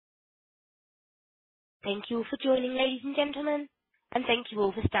Thank you all for joining, ladies and gentlemen, and thank you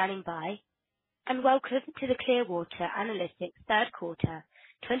all for standing by, and welcome to the Clearwater Analytics third quarter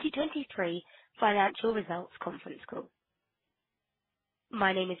 2023 financial results conference call.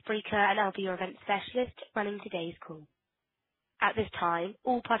 My name is Brika, and I'll be your event specialist running today's call. At this time,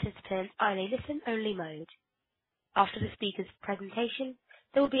 all participants are in a listen-only mode. After the speaker's presentation,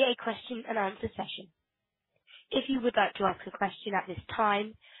 there will be a question and answer session. If you would like to ask a question at this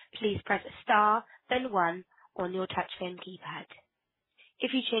time, please press star, then 1 on your touchscreen keypad.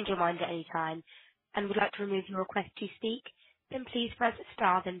 If you change your mind at any time and would like to remove your request to speak, then please press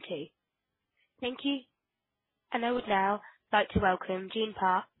star, then 2. Thank you. And I would now like to welcome Gene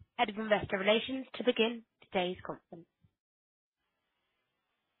Park, Head of Investor Relations, to begin today's conference.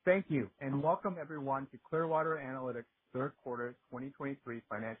 Thank you, and welcome everyone to Clearwater Analytics third quarter 2023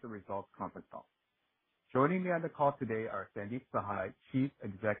 financial results conference call. Joining me on the call today are Sandeep Sahai, Chief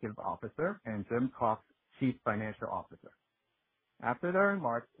Executive Officer, and Jim Cox, Chief Financial Officer. After their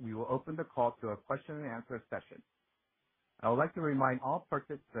remarks, we will open the call to a question and answer session. I would like to remind all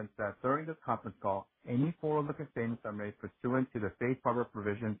participants that during this conference call, any forward-looking statements are made pursuant to the safe harbor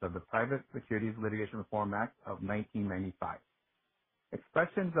provisions of the Private Securities Litigation Reform Act of 1995.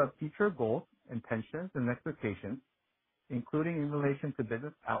 Expressions of future goals, intentions, and expectations, including in relation to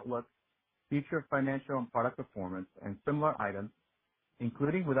business outlook, future financial and product performance, and similar items,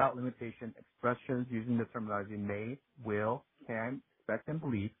 including without limitation expressions using the terminology may, will, can, expect, and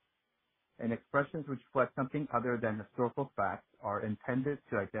believe, and expressions which reflect something other than historical facts are intended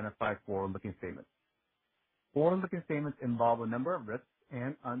to identify forward-looking statements. Forward-looking statements involve a number of risks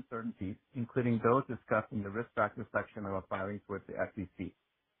and uncertainties, including those discussed in the risk factors section of our filings with the SEC.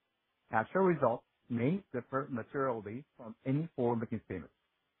 Actual results may differ materially from any forward-looking statements.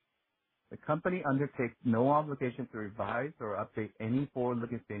 The company undertakes no obligation to revise or update any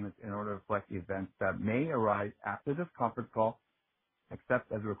forward-looking statements in order to reflect events that may arise after this conference call, except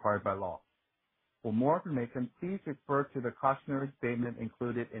as required by law. For more information, please refer to the cautionary statement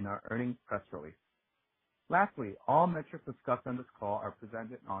included in our earnings press release. Lastly, all metrics discussed on this call are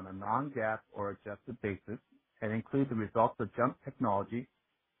presented on a non-GAAP or adjusted basis and include the results of JUMP Technology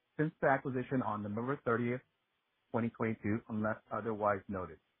since the acquisition on November 30th, 2022, unless otherwise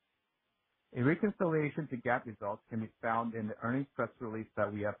noted. A reconciliation to GAAP results can be found in the earnings press release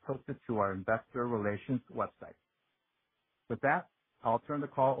that we have posted to our investor relations website. With that, I'll turn the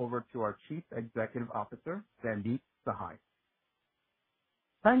call over to our Chief Executive Officer, Sandeep Sahai.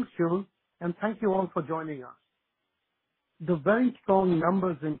 Thanks, Jules, and thank you all for joining us. The very strong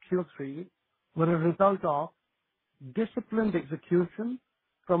numbers in Q3 were a result of disciplined execution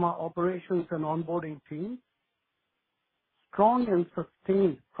from our operations and onboarding teams, strong and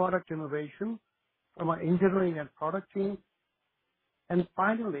sustained product innovation from our engineering and product teams, and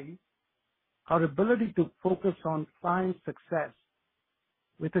finally, our ability to focus on client success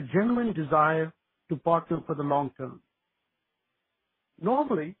with a genuine desire to partner for the long term.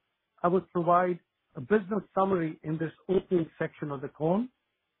 Normally, I would provide a business summary in this opening section of the call,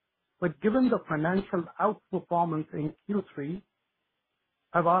 but given the financial outperformance in Q3,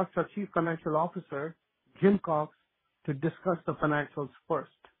 I've asked our Chief Financial Officer, Jim Cox, to discuss the financials first.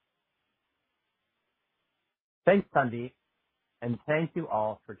 Thanks, Sandeep, and thank you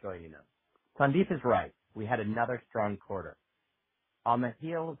all for joining us. Sandeep is right. We had another strong quarter. On the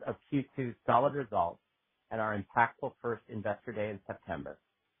heels of Q2's solid results and our impactful first Investor Day in September,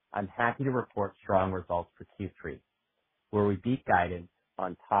 I'm happy to report strong results for Q3, where we beat guidance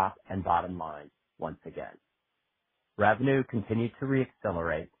on top and bottom line once again. Revenue continued to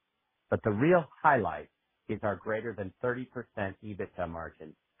reaccelerate, but the real highlight is our greater than 30% EBITDA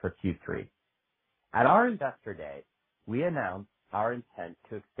margin for Q3. At our Investor Day, we announced our intent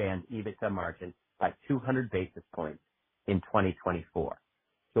to expand EBITDA margin by 200 basis points in 2024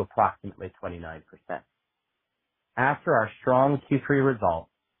 to approximately 29%. After our strong Q3 results,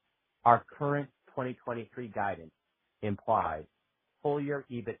 our current 2023 guidance implies full-year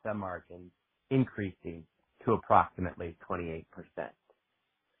EBITDA margin increasing to approximately 28%.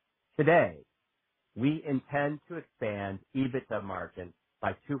 Today, we intend to expand EBITDA margin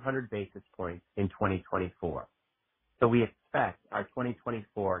by 200 basis points in 2024. So we expect our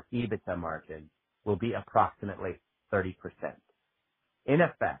 2024 EBITDA margin will be approximately 30%. In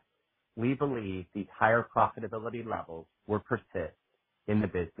effect, we believe these higher profitability levels will persist in the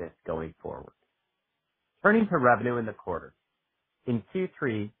business going forward. Turning to revenue in the quarter. In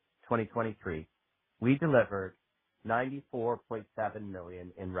Q3 2023, we delivered $94.7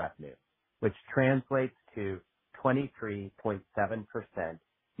 million in revenue, which translates to 23.7%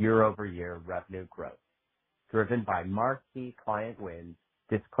 year-over-year revenue growth, driven by marquee client wins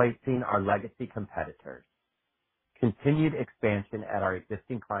displacing our legacy competitors, continued expansion at our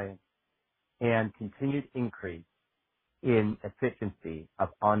existing clients, and continued increase in efficiency of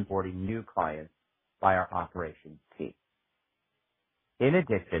onboarding new clients by our operations team. In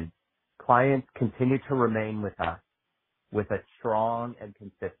addition, clients continue to remain with us with a strong and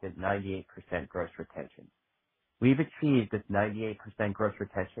consistent 98% gross retention. We've achieved this 98% gross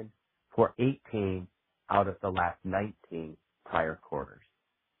retention for 18 out of the last 19 prior quarters.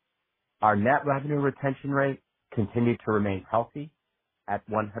 Our net revenue retention rate continued to remain healthy at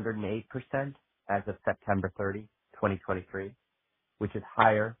 108% as of September 30, 2023, which is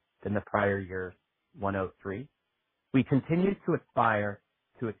higher than the prior year's 103. We continue to aspire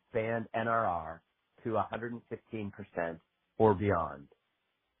to expand NRR to 115% or beyond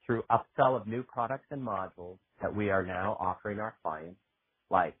through upsell of new products and modules that we are now offering our clients,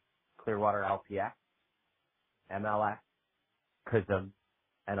 like Clearwater LPX, MLX, Prism,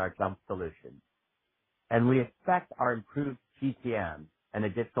 and our Jump solutions. And we expect our improved GTM and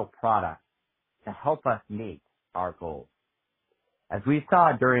additional products to help us meet our goals. As we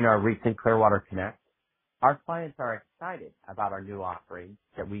saw during our recent Clearwater Connect, our clients are excited about our new offerings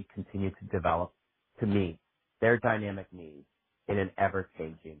that we continue to develop to meet their dynamic needs in an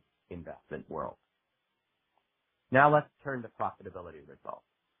ever-changing investment world. Now let's turn to profitability results.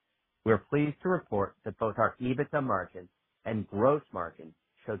 We're pleased to report that both our EBITDA margin and gross margin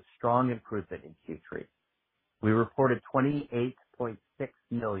showed strong improvement in Q3. We reported $28.6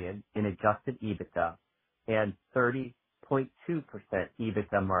 million in adjusted EBITDA and 30.2%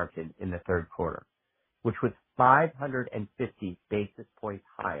 EBITDA margin in the third quarter, which was 550 basis points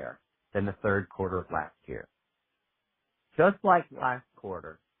higher than the third quarter of last year. Just like last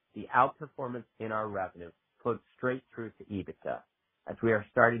quarter, the outperformance in our revenue flowed straight through to EBITDA, as we are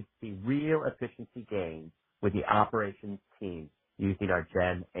starting to see real efficiency gains with the operations team using our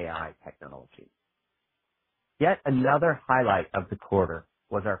Gen AI technology. Yet another highlight of the quarter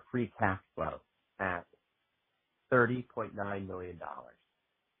was our free cash flow at $30.9 million.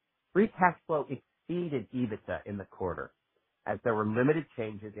 Free cash flow exceeded EBITDA in the quarter, as there were limited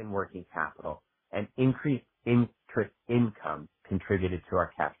changes in working capital and increased interest income contributed to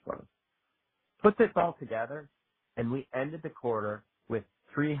our cash flow. Put this all together, and we ended the quarter with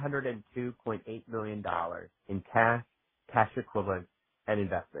 $302.8 million in cash, cash equivalents, and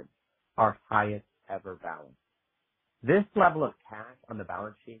investments, our highest ever balance. This level of cash on the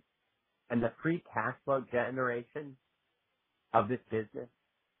balance sheet and the free cash flow generation of this business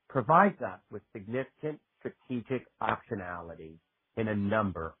provides us with significant strategic optionality in a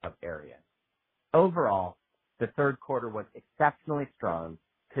number of areas. Overall, the third quarter was exceptionally strong,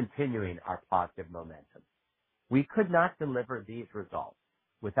 continuing our positive momentum. We could not deliver these results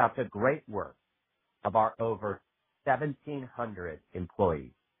without the great work of our over 1,700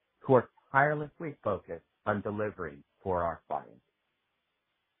 employees who are tirelessly focused on delivering for our clients.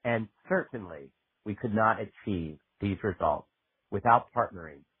 And certainly, we could not achieve these results without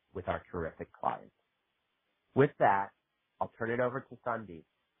partnering with our terrific clients. With that, I'll turn it over to Sandeep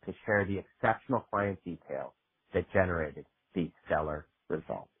to share the exceptional client details that generated these stellar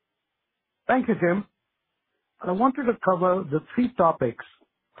results. Thank you, Jim. I wanted to cover the three topics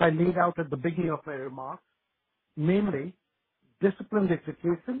I laid out at the beginning of my remarks, namely disciplined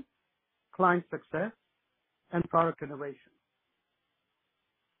execution, client success, and product innovation.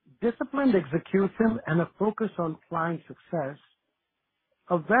 Disciplined execution and a focus on client success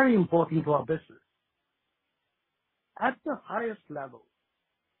are very important to our business. At the highest level,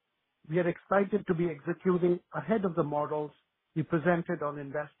 we are excited to be executing ahead of the models we presented on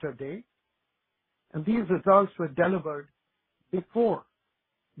Investor Day, and these results were delivered before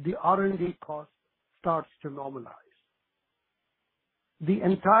the R&D cost starts to normalize. The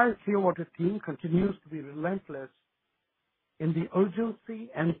entire Clearwater team continues to be relentless in the urgency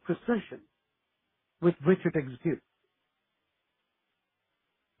and precision with which it executes.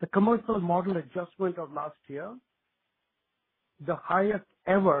 The commercial model adjustment of last year, the highest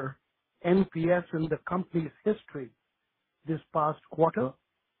ever NPS in the company's history this past quarter,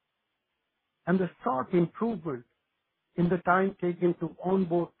 and the sharp improvement in the time taken to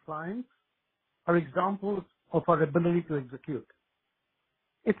onboard clients are examples of our ability to execute.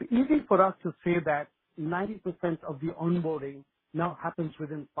 It's easy for us to say that 90% of the onboarding now happens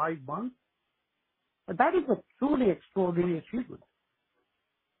within 5 months, but that is a truly extraordinary achievement.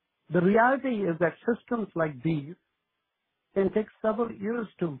 The reality is that systems like these can take several years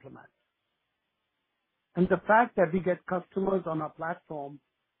to implement. And the fact that we get customers on our platform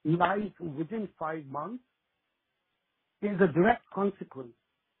live within 5 months is a direct consequence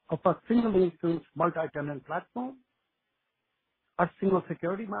of a single instance multi-tenant platform, our single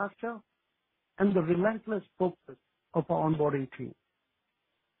security master, and the relentless focus of our onboarding team,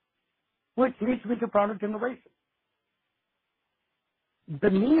 which leads me to product innovation. The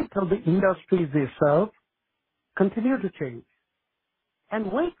needs of the industries they serve continue to change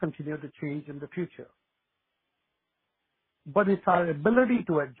and will continue to change in the future. But it's our ability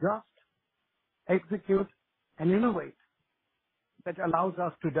to adjust, execute, and innovate that allows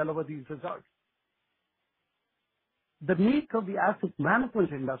us to deliver these results. The needs of the asset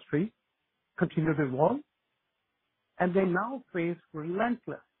management industry continue to evolve, and they now face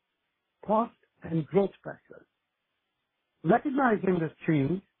relentless cost and growth pressures. Recognizing this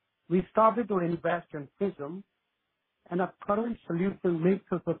change, we started to invest in Prism, and our current solution makes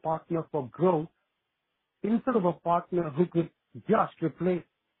us a partner for growth instead of a partner who could just replace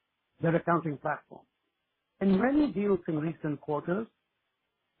their accounting platform. In many deals in recent quarters,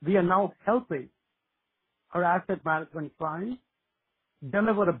 we are now helping our asset management clients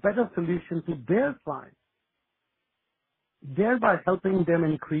deliver a better solution to their clients, thereby helping them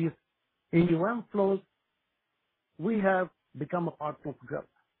increase AUM flows. We have become a partner for growth.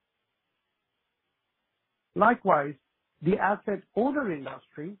 Likewise, the asset owner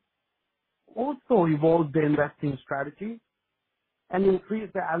industry also evolved their investing strategy and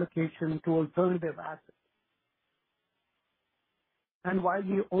increased their allocation to alternative assets. And while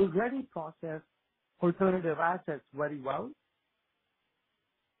we already process alternative assets very well,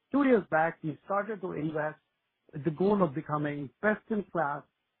 2 years back we started to invest with the goal of becoming best in class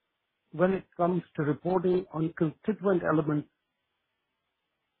when it comes to reporting on constituent elements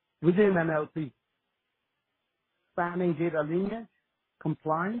within an LP, spanning data lineage,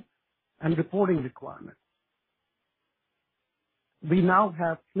 compliance, and reporting requirements. We now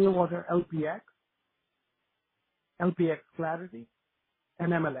have Clearwater LPX, LPX Clarity,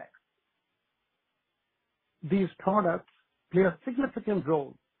 and MLX. These products play a significant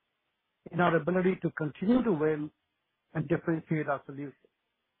role in our ability to continue to win and differentiate our solutions.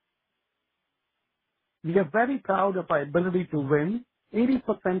 We are very proud of our ability to win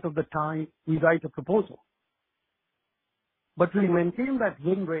 80% of the time we write a proposal. But we maintain that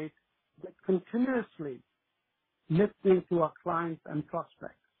win rate by continuously listening to our clients and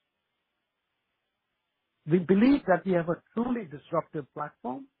prospects. We believe that we have a truly disruptive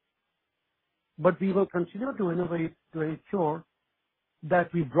platform, but we will continue to innovate to ensure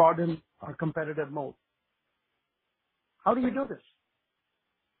that we broaden our competitive moat. How do we do this?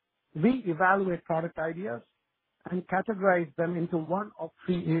 We evaluate product ideas and categorize them into one of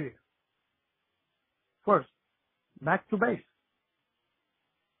three areas. First, back to base.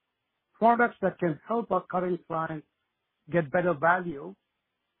 Products that can help our current clients get better value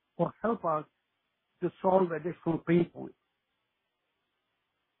or help us to solve additional pain points.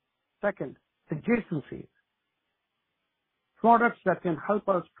 Second, adjacencies. Products that can help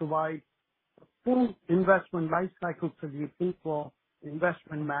us provide a full investment lifecycle solution for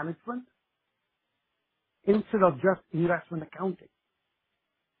investment management instead of just investment accounting.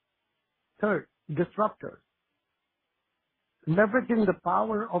 Third, disruptors. Leveraging the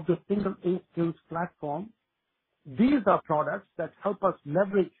power of the single instance platform, these are products that help us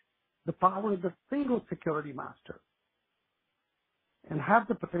leverage the power of the single security master and have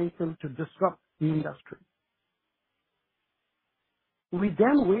the potential to disrupt the industry. We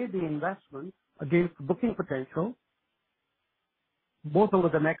then weigh the investment against booking potential, both over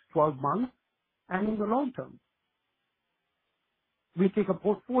the next 12 months and in the long term. We take a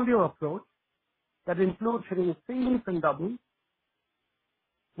portfolio approach that includes hitting singles and doubles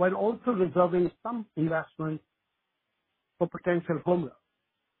while also reserving some investment for potential home runs.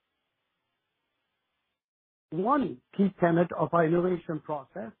 One key tenet of our innovation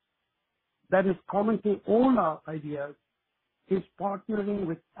process that is common to all our ideas is partnering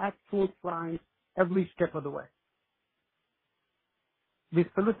with actual clients every step of the way. We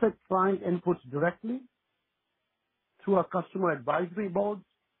solicit client inputs directly through our customer advisory boards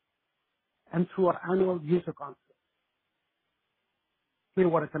and through our annual user conference,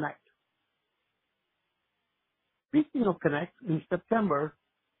 Clearwater Connect. Speaking of Connect, in September,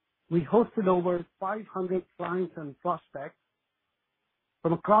 we hosted over 500 clients and prospects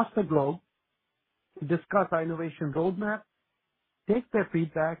from across the globe to discuss our innovation roadmap, take their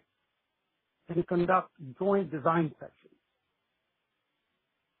feedback, and conduct joint design sessions.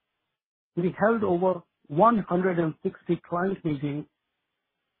 We held over 160 client meetings.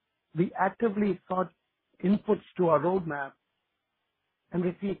 We actively sought inputs to our roadmap and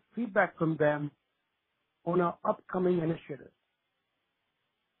received feedback from them on our upcoming initiatives.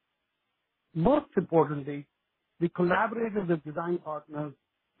 Most importantly, we collaborated with design partners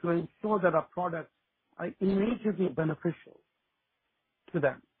to ensure that our products are immediately beneficial to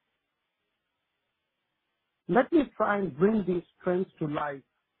them. Let me try and bring these trends to life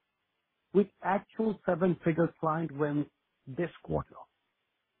with actual seven-figure client wins this quarter.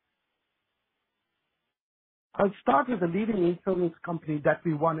 I'll start with the leading insurance company that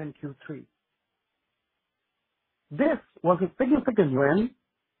we won in Q3. This was a significant win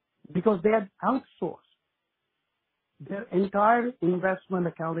because they had outsourced their entire investment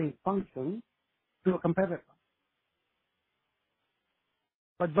accounting function to a competitor.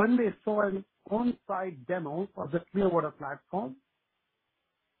 But when they saw an on-site demo of the Clearwater platform,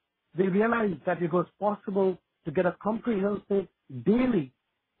 they realized that it was possible to get a comprehensive daily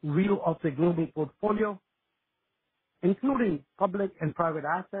view of the global portfolio, including public and private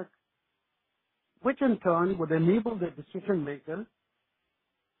assets, which in turn would enable the decision makers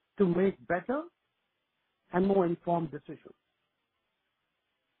to make better and more informed decisions.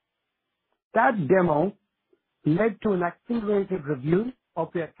 That demo led to an accelerated review of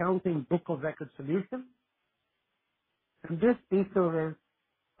the accounting book of record solution, and this insurer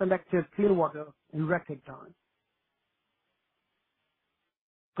selected Clearwater in record time.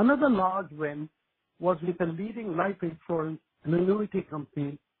 Another large win was with a leading life insurance and annuity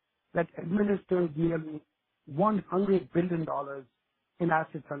company that administers nearly $100 billion in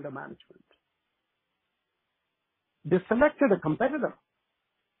assets under management. They selected a competitor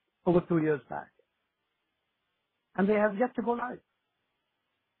over 2 years back, and they have yet to go live.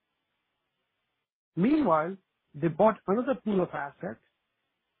 Meanwhile, they bought another pool of assets,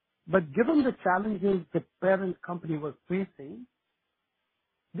 but given the challenges the parent company was facing,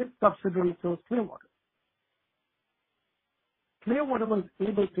 this subsidiary chose Clearwater. Clearwater was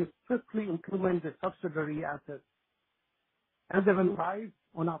able to swiftly implement the subsidiary assets and they went live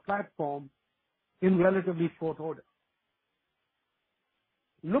on our platform in relatively short order.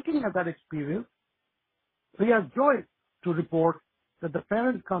 Looking at that experience, we are joyed to report that the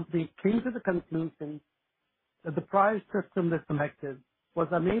parent company came to the conclusion that the prior system they selected was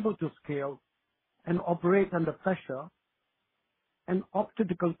unable to scale and operate under pressure and opted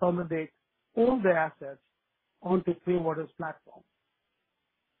to consolidate all their assets onto Clearwater's platform.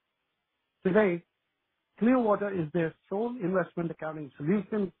 Today, Clearwater is their sole investment accounting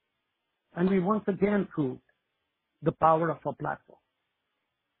solution, and we once again proved the power of our platform.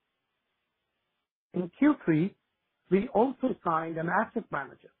 In Q3, we also signed an asset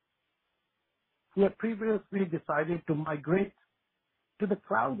manager who had previously decided to migrate to the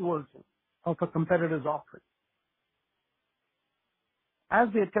cloud version of a competitor's offering. As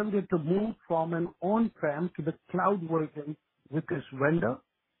they attempted to move from an on-prem to the cloud version with this vendor,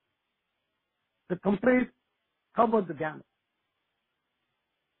 the complaint covered the gamut,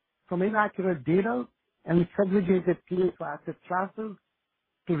 from inaccurate data and segregated teams for asset classes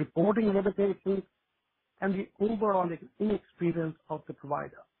to reporting limitations and the overall inexperience of the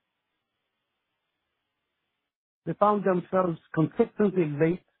provider. They found themselves consistently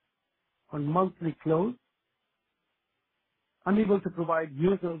late on monthly close, unable to provide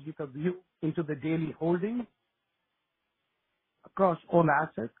users with a view into the daily holdings across all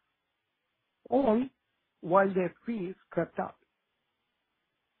assets, all while their fees crept up.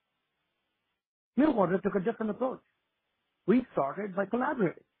 Clearwater took a different approach. We started by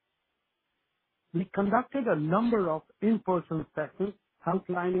collaborating. We conducted a number of in-person sessions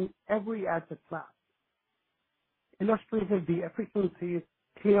outlining every asset class, illustrated the efficiencies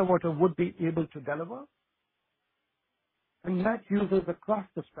Clearwater would be able to deliver, and met users across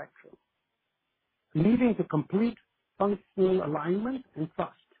the spectrum, leading to complete functional alignment and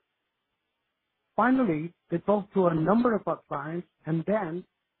trust. Finally, they talked to a number of our clients, and then,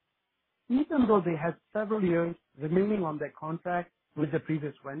 even though they had several years remaining on their contract with the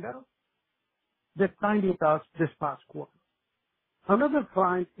previous vendor, they signed with us this past quarter. Another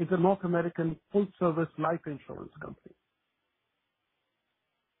client is a North American full-service life insurance company.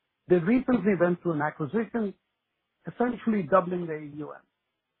 They recently went through an acquisition, essentially doubling their AUM.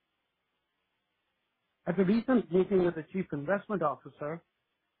 At a recent meeting with the chief investment officer,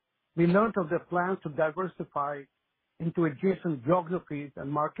 we learned of their plans to diversify into adjacent geographies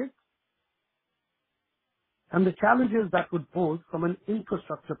and markets, and the challenges that would pose from an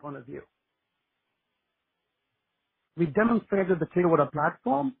infrastructure point of view. We demonstrated the Clearwater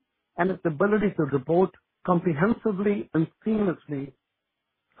platform and its ability to report comprehensively and seamlessly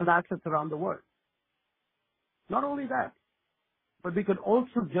on assets around the world. Not only that, but we could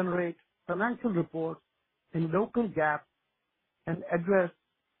also generate financial reports in local GAAP and address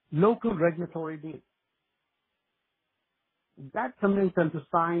local regulatory needs. That convinced them to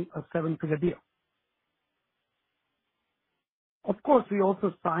sign a seven-figure deal. Of course, we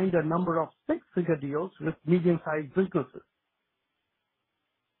also signed a number of six-figure deals with medium-sized businesses.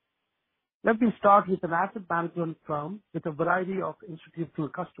 Let me start with an asset management firm with a variety of institutional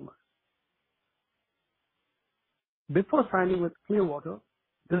customers. Before signing with Clearwater,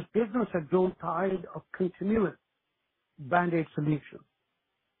 this business had grown tired of continuous Band-Aid solutions.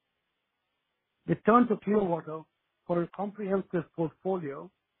 They turned to Clearwater for a comprehensive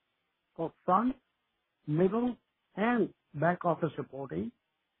portfolio for front, middle, and back office reporting,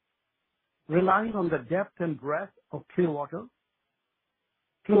 relying on the depth and breadth of Clearwater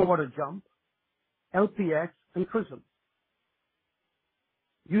Jump, LPX, and Prism.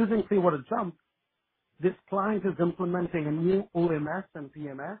 Using Clearwater Jump, this client is implementing a new OMS and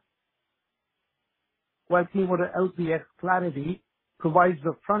PMS, while Clearwater LPX Clarity provides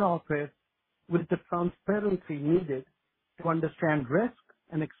the front office with the transparency needed to understand risk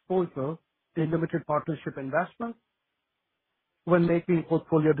and exposure to limited partnership investments when making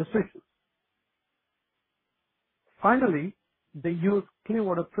portfolio decisions. Finally, they use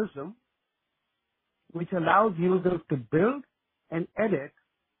Clearwater Prism, which allows users to build and edit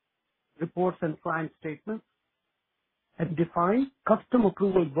reports and client statements and define custom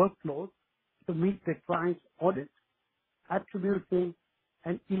approval workflows to meet their client's audit, attribution,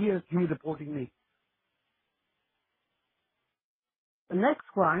 and ESG reporting needs. The next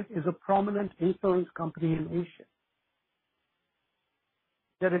client is a prominent insurance company in Asia.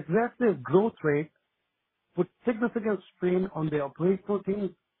 Their aggressive growth rate put significant strain on their operational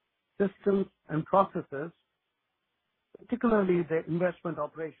teams, systems, and processes, particularly their investment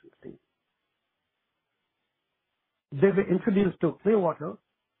operations team. They were introduced to Clearwater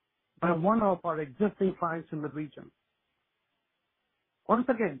by one of our existing clients in the region. Once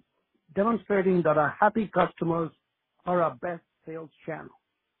again, demonstrating that our happy customers are our best sales channel.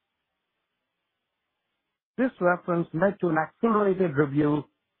 This reference led to an accelerated review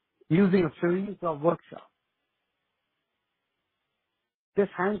using a series of workshops. This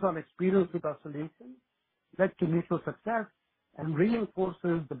hands-on experience with our solution led to mutual success and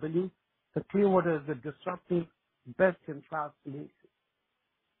reinforces the belief that Clearwater is a disruptive, best-in-class solution.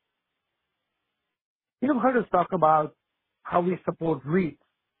 You've heard us talk about how we support REITs,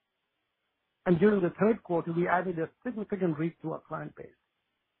 and during the third quarter, we added a significant REIT to our client base.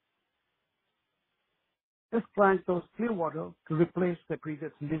 This client chose Clearwater to replace their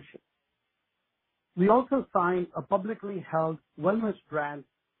previous solution. We also signed a publicly held wellness brand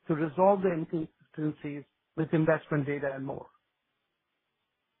to resolve the inconsistencies with investment data and more.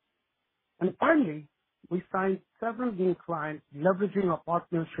 And finally, we signed several new clients leveraging our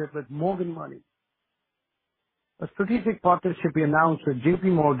partnership with Morgan Money, a strategic partnership we announced with JP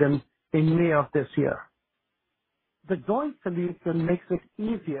Morgan in May of this year. The joint solution makes it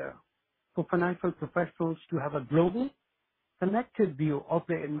easier for financial professionals to have a global, connected view of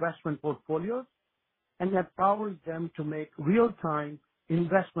their investment portfolios and empowers them to make real-time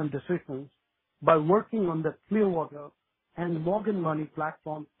investment decisions by working on the Clearwater and Morgan Money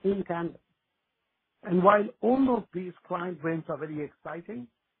platform in tandem. And while all of these client wins are very exciting,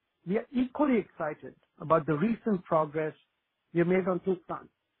 we are equally excited about the recent progress we have made on two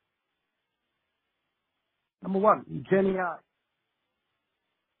fronts. Number one, GenAI.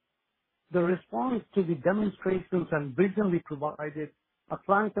 The response to the demonstrations and vision we provided our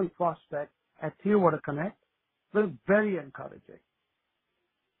clients and prospects at Clearwater Connect was very encouraging.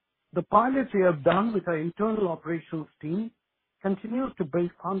 The pilots we have done with our internal operations team continues to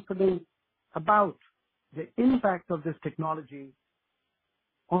build confidence about the impact of this technology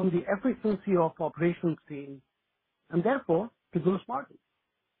on the efficiency of operations team and therefore to gross margin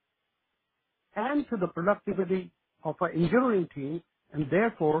and to the productivity of our engineering team and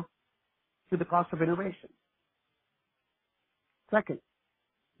therefore to the cost of innovation. Second,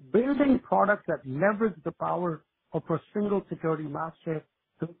 building products that leverage the power of a single security master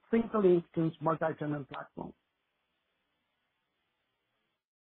to single instance multi-tenant platform.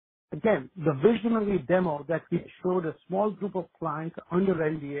 Again, the visionary demo that we showed a small group of clients under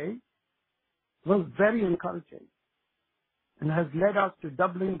NDA was very encouraging and has led us to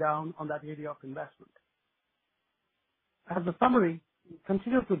doubling down on that area of investment. As a summary, we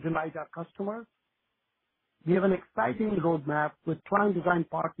continue to delight our customers. We have an exciting roadmap with client design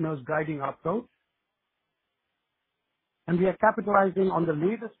partners guiding our approach, and we are capitalizing on the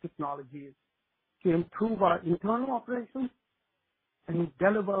latest technologies to improve our internal operations and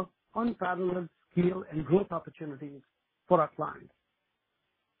deliver unparalleled scale and growth opportunities for our clients.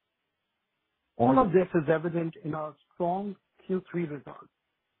 All of this is evident in our strong Q3 results.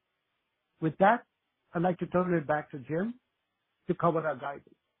 With that, I'd like to turn it back to Jim to cover our guidance.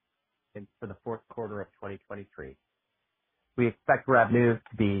 For the fourth quarter of 2023, we expect revenue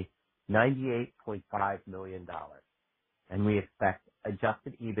to be $98.5 million, and we expect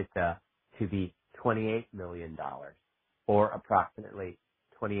adjusted EBITDA to be $28 million, or approximately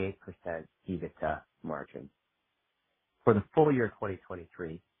 28% EBITDA margin. For the full year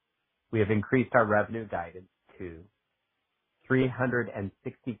 2023, we have increased our revenue guidance to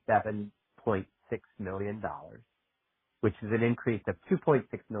 $367.6 million, which is an increase of $2.6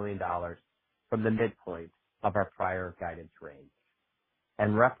 million from the midpoint of our prior guidance range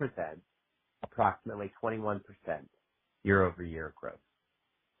and represents approximately 21% year-over-year growth.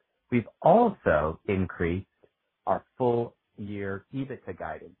 We've also increased our full year EBITDA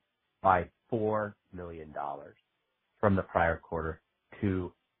guidance by $4 million from the prior quarter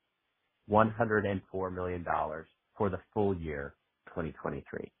to $104 million for the full year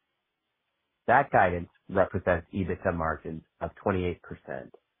 2023. That guidance represents EBITDA margins of 28%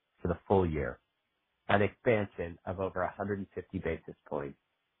 for the full year, an expansion of over 150 basis points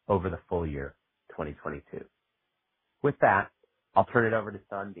over the full year 2022. With that, I'll turn it over to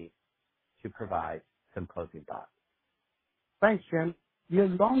Sandeep to provide some closing thoughts. Thanks, Jim. You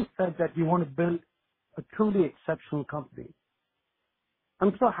have long said that you want to build a truly exceptional company.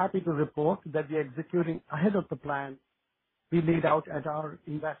 I'm so happy to report that we are executing ahead of the plan we laid out at our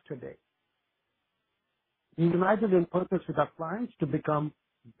Investor Day. We united in purpose with our clients to become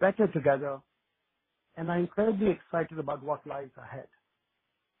better together, and I'm incredibly excited about what lies ahead.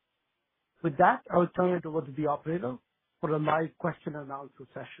 With that, I will turn it over to the operator for a live question and answer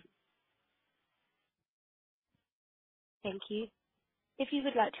session. Thank you. If you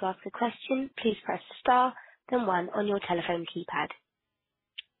would like to ask a question, please press star, then 1 on your telephone keypad.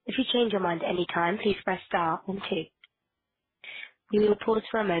 If you change your mind at any time, please press star and 2. We will pause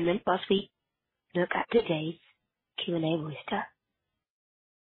for a moment whilst we look at today's Q&A roster.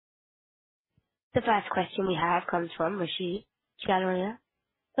 The first question we have comes from Rishi Jaluria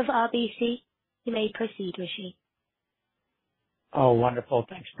of RBC. You may proceed, Rishi. Oh, wonderful.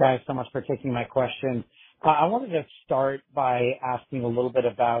 Thanks, guys, so much for taking my question. I wanted to start by asking a little bit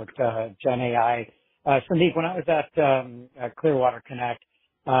about Gen AI. Sandeep, when I was at Clearwater Connect,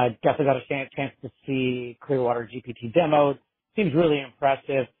 definitely got a chance to see Clearwater GPT demoed. Seems really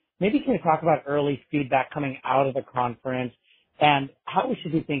impressive. Maybe can you talk about early feedback coming out of the conference and how we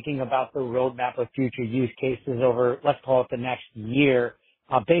should be thinking about the roadmap of future use cases over, let's call it, the next year,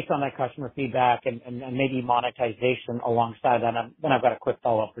 based on that customer feedback and maybe monetization alongside that. Then I've got a quick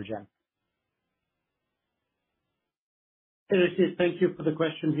follow-up for Jim. Hey, Rishi, thank you for the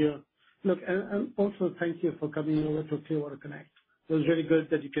question here. Look, and also thank you for coming over to Clearwater Connect. It was really good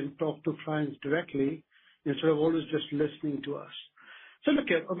that you can talk to clients directly instead of always just listening to us. So look,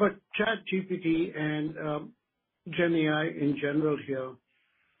 about ChatGPT and Gen AI in general here.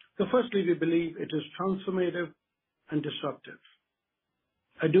 So firstly, we believe it is transformative and disruptive.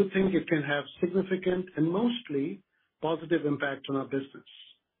 I do think it can have significant and mostly positive impact on our business.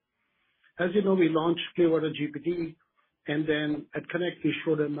 As you know, we launched Clearwater GPT, and then at Connect, we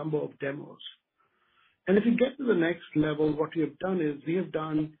showed a number of demos. And if you get to the next level, what we have done is we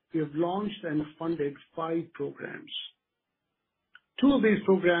have launched and funded 5 programs. 2 of these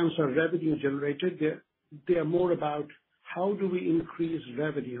programs are revenue generated. They are more about how do we increase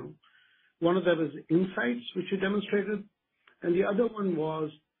revenue. One of them is insights, which you demonstrated, and the other one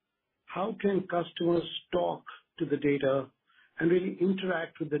was how can customers talk to the data and really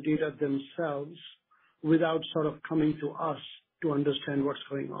interact with the data themselves without sort of coming to us to understand what's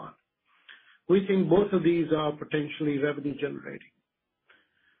going on. We think both of these are potentially revenue generating.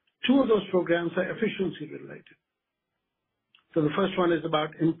 2 of those programs are efficiency related. So the first one is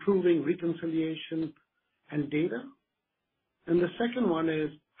about improving reconciliation and data. And the second one is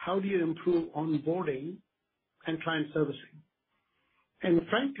how do you improve onboarding and client servicing? And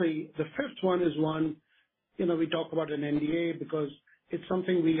frankly, the fifth one is one, we talk about an NDA because it's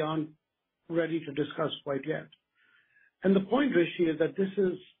something we aren't ready to discuss quite yet. And the point, Rishi, is that this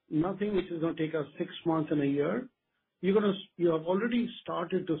is nothing which is going to take us 6 months and a year. You have already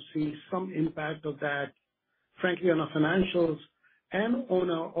started to see some impact of that, frankly, on our financials and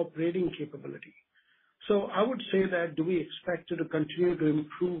on our operating capability. So I would say that do we expect it to continue to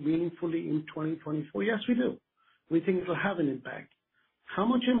improve meaningfully in 2024? Yes, we do. We think it will have an impact. How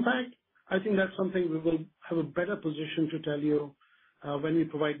much impact? I think that's something we will have a better position to tell you when we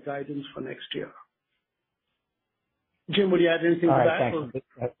provide guidance for next year. Jim, would you add anything to that? All right, thanks.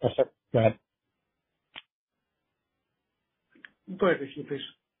 Yes, sir. Go ahead. Go ahead, Rishi, please.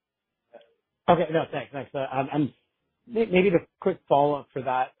 Okay, no, thanks. And maybe the quick follow-up for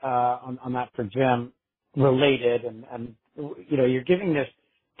that, on that for Jim, related, and you're giving this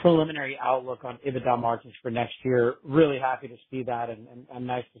preliminary outlook on EBITDA margins for next year. Really happy to see that, and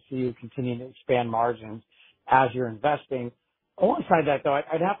nice to see you continue to expand margins as you're investing. alongside that, though,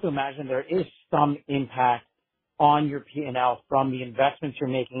 I'd have to imagine there is some impact on your P&L from the investments you're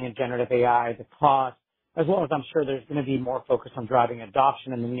making in generative AI, the cost, as well as I'm sure there's going to be more focus on driving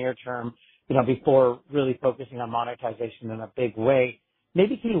adoption in the near term, before really focusing on monetization in a big way.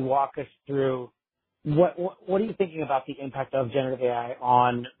 Maybe can you walk us through what are you thinking about the impact of generative AI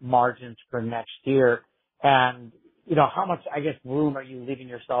on margins for next year? And, how much, I guess, room are you leaving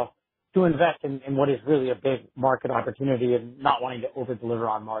yourself to invest in what is really a big market opportunity and not wanting to over-deliver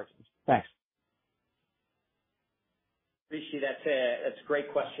on margins? Thanks. Rishi, that's a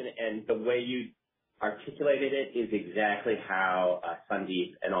great question, and the way you articulated it is exactly how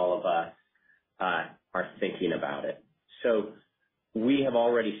Sandeep and all of us are thinking about it. So we have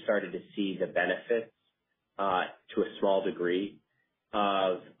already started to see the benefits to a small degree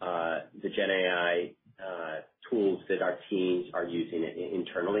of the Gen AI tools that our teams are using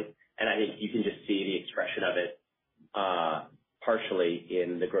internally. And I think you can just see the expression of it partially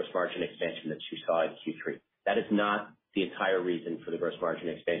in the gross margin expansion that you saw in Q3. That is not the entire reason for the gross margin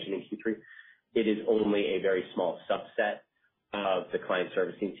expansion in Q3. It is only a very small subset of the client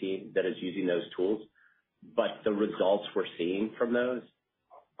servicing team that is using those tools, but the results we're seeing from those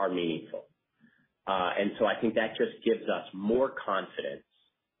are meaningful. And so I think that just gives us more confidence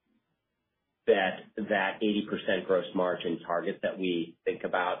that 80% gross margin target that we think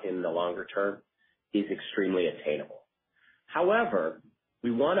about in the longer term is extremely attainable. However,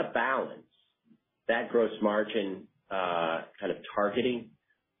 we want to balance that gross margin kind of targeting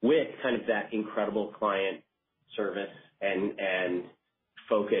with kind of that incredible client service and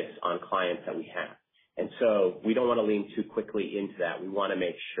focus on clients that we have. And so we don't want to lean too quickly into that. We want to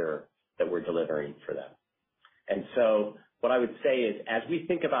make sure that we're delivering for them. And so what I would say is, as we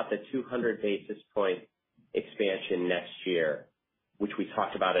think about the 200 basis point expansion next year, which we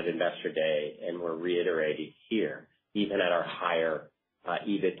talked about at Investor Day and we're reiterating here, even at our higher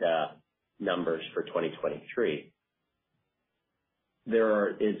EBITDA numbers for 2023, there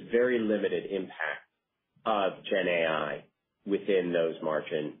is very limited impact of Gen AI within those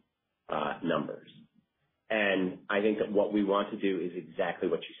margin numbers. And I think that what we want to do is exactly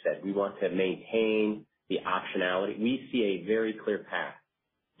what you said. We want to maintain the optionality. We see a very clear path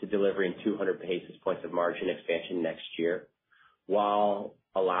to delivering 200 basis points of margin expansion next year while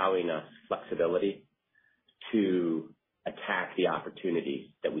allowing us flexibility to attack the opportunities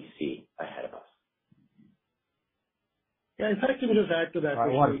that we see ahead of us. Yeah, in fact, let me just add to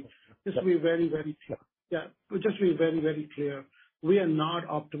that. Just to be very, very clear. Yeah, just to be very, very clear, we are not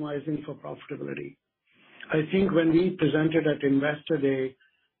optimizing for profitability. I think when we presented at Investor Day,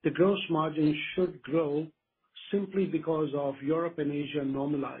 the gross margin should grow simply because of Europe and Asia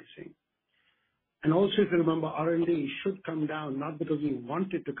normalizing. And also, if you remember, R&D should come down, not because we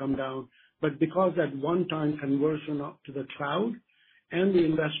want it to come down, but because that one-time conversion up to the cloud and the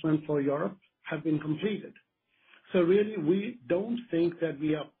investment for Europe have been completed. So really, we don't think that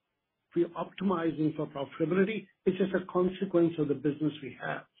we are optimizing for profitability. It's just a consequence of the business we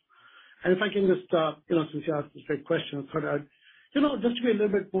have. And if I can just, since you asked this great question, I thought I'd, just to be a little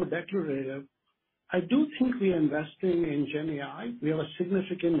bit more declarative, I do think we are investing in Gen AI. We have a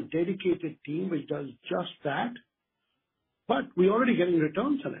significant dedicated team which does just that, but we're already getting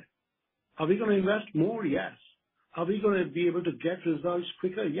returns on it. Are we going to invest more? Yes. Are we going to be able to get results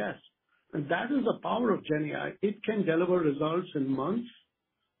quicker? Yes. And that is the power of Gen AI. It can deliver results in months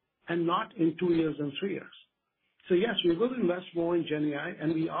and not in 2 years and 3 years. So yes, we will invest more in Gen AI,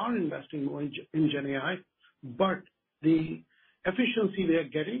 and we are investing more in Gen AI, but the efficiency we are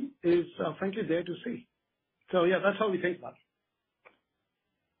getting is frankly there to see. So yeah, that's how we think about it.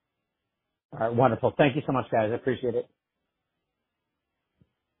 All right, wonderful. Thank you so much, guys. I appreciate it.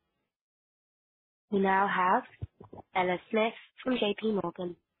 We now have Ella Smith from JP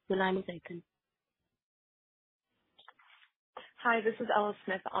Morgan. Your line is open. Hi, this is Ella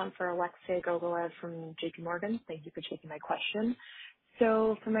Smith on for Alexei Gogolev from JP Morgan. Thank you for taking my question.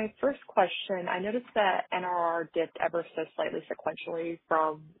 So for my first question, I noticed that NRR dipped ever so slightly sequentially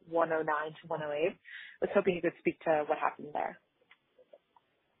from 109 to 108. I was hoping you could speak to what happened there.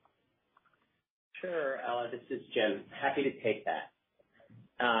 Sure, Ella, this is Jim. Happy to take that.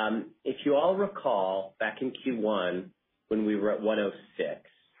 If you all recall, back in Q1, when we were at 106,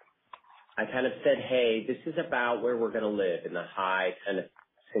 I kind of said, hey, this is about where we're going to live in the high kind of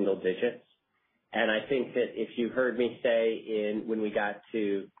single digits. And I think that if you heard me say when we got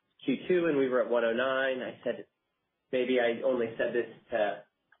to Q2 and we were at 109, I said, maybe I only said this to,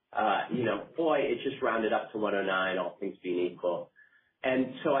 it just rounded up to 109, all things being equal.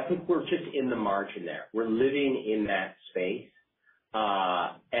 And so I think we're just in the margin there. We're living in that space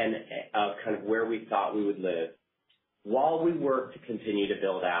and kind of where we thought we would live. while we work to continue to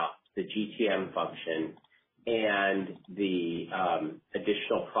build out the GTM function and the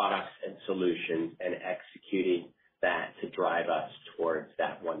additional products and solutions and executing that to drive us towards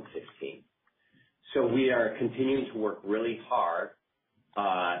that 115. So we are continuing to work really hard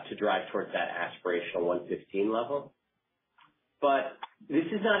to drive towards that aspirational 115 level. But this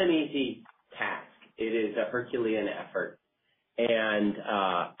is not an easy task. It is a Herculean effort. And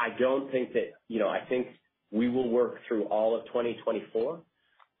I don't think that, I think we will work through all of 2024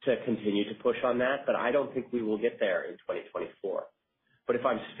 to continue to push on that, but I don't think we will get there in 2024. But if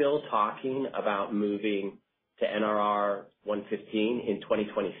I'm still talking about moving to NRR 115 in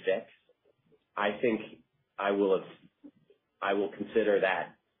 2026, I think I will consider that,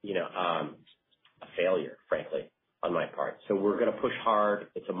 a failure, frankly, on my part. So we're going to push hard.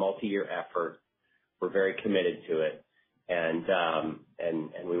 It's a multi-year effort. We're very committed to it, and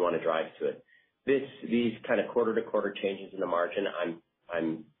we want to drive to it. These kind of quarter-to-quarter changes in the margin,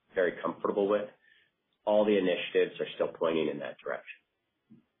 I'm very comfortable with. All the initiatives are still pointing in that direction.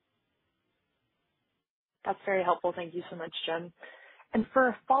 That's very helpful. Thank you so much, Jim. And for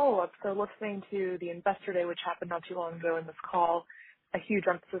a follow-up, so listening to the Investor Day, which happened not too long ago in this call, a huge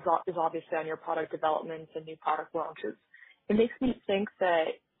emphasis is obviously on your product developments and new product launches. It makes me think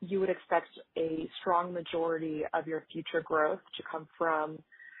that you would expect a strong majority of your future growth to come from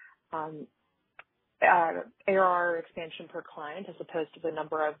ARR expansion per client as opposed to the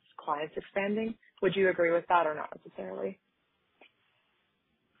number of clients expanding. Would you agree with that or not necessarily?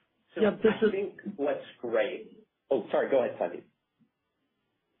 So I think what's great. Oh, sorry. Go ahead, Sandeep.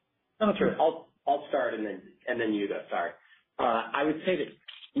 No, sure. I'll start and then you go. Sorry. I would say that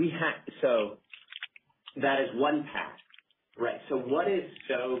so that is one path, right? So what is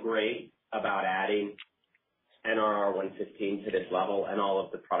so great about adding NRR 115 to this level and all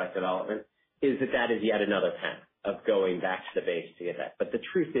of the product development is that is yet another path of going back to the base to get that. But the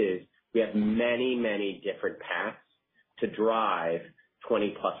truth is we have many, many different paths to drive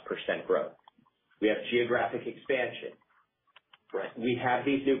 20+% growth. We have geographic expansion, right? We have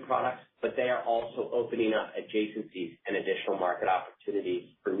these new products, but they are also opening up adjacencies and additional market opportunities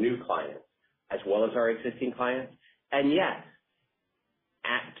for new clients as well as our existing clients. And yes,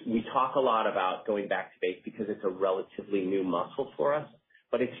 we talk a lot about going back to base because it's a relatively new muscle for us,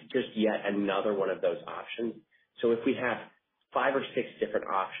 but it's just yet another one of those options. So if we have 5 or 6 different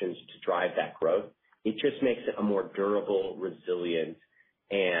options to drive that growth, it just makes it a more durable, resilient,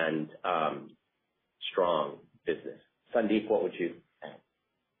 and strong business. Sandeep, what would you add?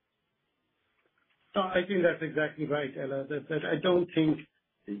 No, I think that's exactly right, Ella. That I don't think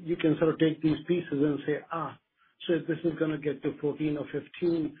you can sort of take these pieces and say, so if this is going to get to 14 or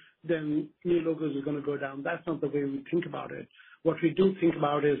 15, then new logos are going to go down. That's not the way we think about it. What we do think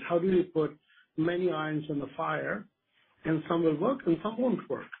about is how do we put many irons in the fire, and some will work and some won't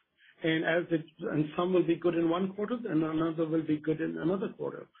work. And some will be good in one quarter and another will be good in another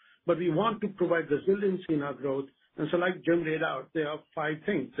quarter. But we want to provide resiliency in our growth. And so like Jim laid out, there are 5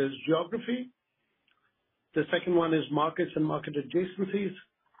 things. There's geography. The second one is markets and market adjacencies.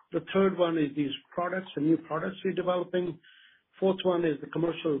 The third one is these products and new products we're developing. Fourth one is the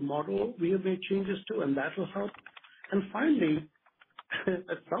commercial model we have made changes to, and that will help. And finally,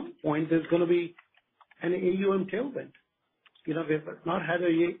 at some point, there's going to be an AUM tailwind. We've not had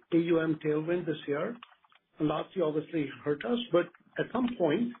a AUM tailwind this year. And last year obviously hurt us, but at some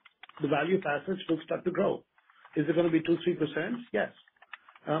point, the value of assets will start to grow. Is it going to be 2-3%? Yes.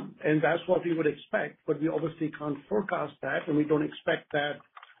 And that's what we would expect, but we obviously can't forecast that, and we don't expect that.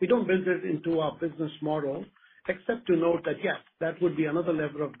 We don't build it into our business model, except to note that, yes, that would be another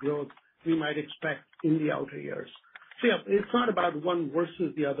level of growth we might expect in the outer years. So, yeah, it's not about one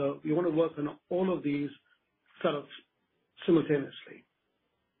versus the other. We want to work on all of these sort of simultaneously.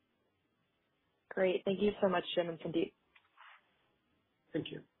 Great. Thank you so much, Jim and Sandeep. Thank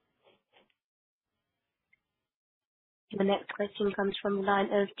you. The next question comes from the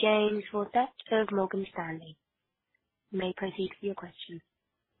line of James Faucette of Morgan Stanley. You may proceed with your question.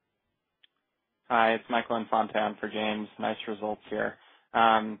 Hi, it's Michael Infante for James. Nice results here.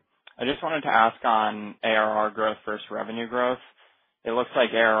 I just wanted to ask on ARR growth versus revenue growth. It looks like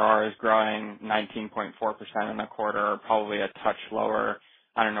ARR is growing 19.4% in the quarter, probably a touch lower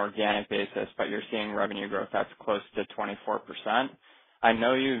on an organic basis, but you're seeing revenue growth that's close to 24%. I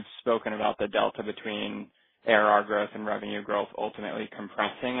know you've spoken about the delta between ARR growth and revenue growth ultimately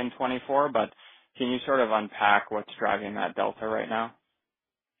compressing in 24, but can you sort of unpack what's driving that delta right now?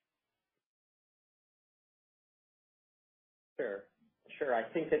 Sure. I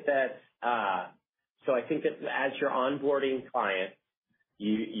think that's so I think that as you're onboarding clients,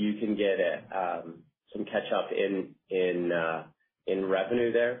 you can get some catch up in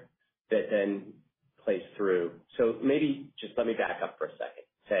revenue there that then plays through. So maybe just let me back up for a second.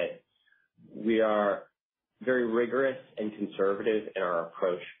 Say we are very rigorous and conservative in our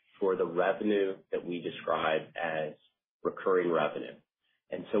approach for the revenue that we describe as recurring revenue.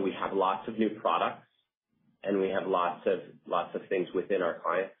 And so we have lots of new products and we have lots of things within our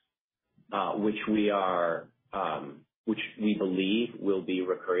clients, which we believe will be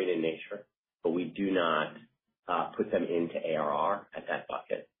recurring in nature, but we do not put them into ARR at that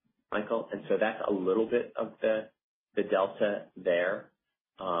bucket, Michael. And so that's a little bit of the delta there.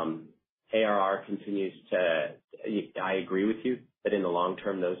 ARR continues to, I agree with you that in the long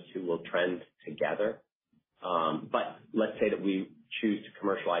term, those two will trend together. But let's say that we choose to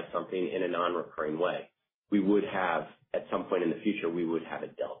commercialize something in a non-recurring way. We would have, at some point in the future, we would have a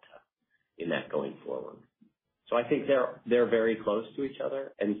delta in that going forward. So I think they're very close to each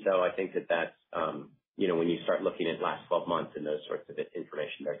other. And so I think that's, when you start looking at last 12 months and those sorts of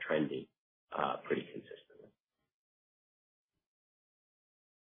information, they're trending pretty consistently.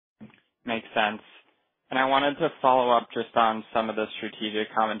 Makes sense. And I wanted to follow up just on some of the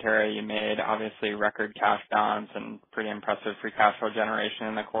strategic commentary you made. Obviously, record cash balance and pretty impressive free cash flow generation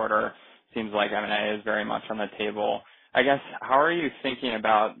in the quarter. Seems like M&A is very much on the table. I guess, how are you thinking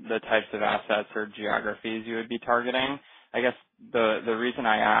about the types of assets or geographies you would be targeting? I guess the reason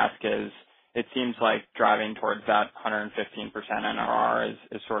I ask is it seems like driving towards that 115% NRR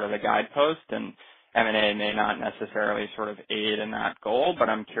is sort of the guidepost, and M&A may not necessarily sort of aid in that goal, but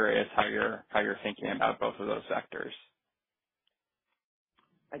I'm curious how you're thinking about both of those vectors.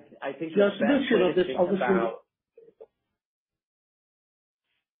 I think the best way to think about.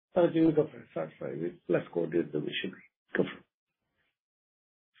 You go for it. Sorry. Let's go to the missionary. Go for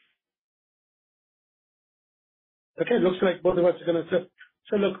it. Okay, looks like both of us are going to say.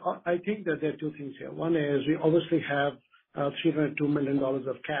 So look, I think that there are two things here. One is we obviously have $302 million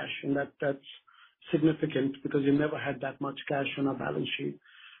of cash, and that's significant because we never had that much cash on our balance sheet.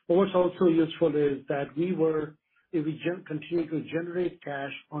 But what's also useful is that if we continue to generate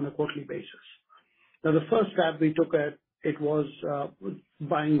cash on a quarterly basis. Now, the first step we took at it was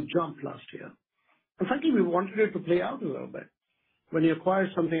buying Jump last year. And frankly, we wanted it to play out a little bit. When you acquire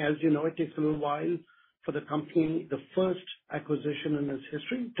something, as you know, it takes a little while for the company, the first acquisition in its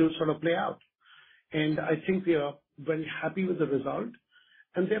history, to sort of play out. And I think we are very happy with the result.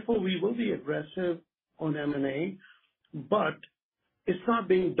 And therefore, we will be aggressive on M&A, but it's not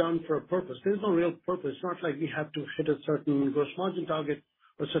being done for a purpose. There's no real purpose. It's not like we have to hit a certain gross margin target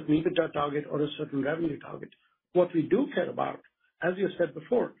or a certain EBITDA target or a certain revenue target. What we do care about, as you said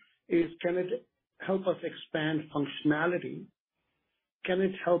before, is can it help us expand functionality? Can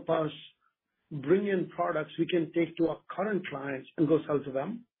it help us bring in products we can take to our current clients and go sell to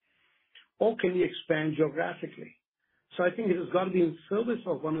them? Or can we expand geographically? So I think it has got to be in service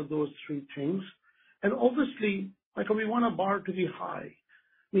of one of those three things. And obviously, Michael, we want our bar to be high.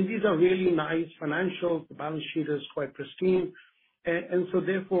 I mean, these are really nice financials. The balance sheet is quite pristine. And so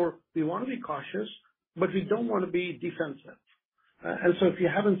therefore, we want to be cautious, but we don't want to be defensive. And so if you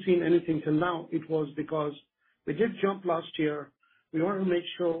haven't seen anything till now, it was because we did Jump last year. We want to make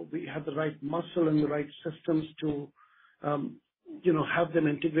sure we have the right muscle and the right systems to, have them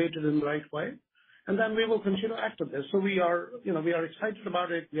integrated in the right way. And then we will continue to act on this. So we are excited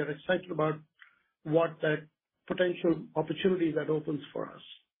about it. We are excited about what that potential opportunity that opens for us.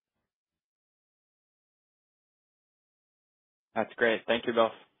 That's great. Thank you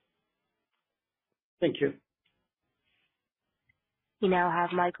both. Thank you. We now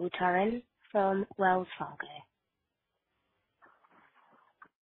have Michael Turrin from Wells Fargo.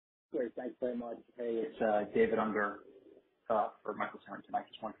 Great. Thanks very much. Hey, it's David Unger for Michael Turrin tonight.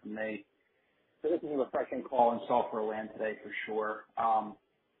 Just one from me. So this is a refreshing call in software land today for sure.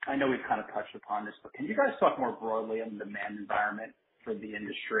 I know we've kind of touched upon this, but can you guys talk more broadly on the demand environment for the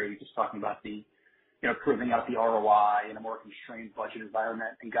industry? Just talking about the, proving out the ROI in a more constrained budget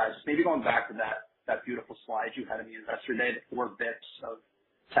environment. And guys, maybe going back to that beautiful slide you had in the Investor Day, the 4 bits of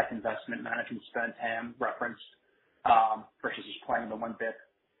tech investment management spend TAM referenced versus just playing the 1 bit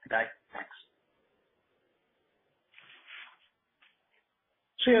today. Thanks.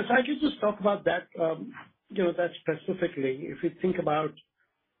 So yes, I could just talk about that, that specifically. If you think about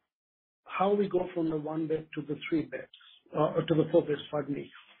how we go from the 1 bit to the 3 bits, or to the 4 bits, pardon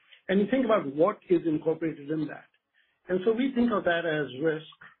me, and you think about what is incorporated in that. And so we think of that as risk,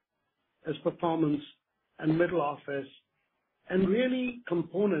 as performance, and middle office, and really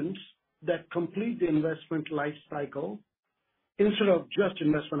components that complete the investment life cycle instead of just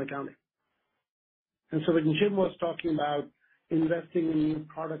investment accounting. And so when Jim was talking about investing in new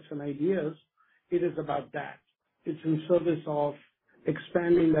products and ideas, it is about that. It's in service of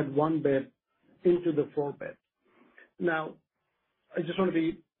expanding that 1 bit into the 4 bit. Now, I just want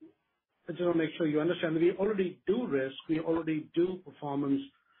to make sure you understand that we already do risk, we already do performance,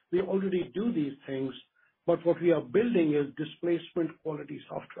 we already do these things, but what we are building is displacement quality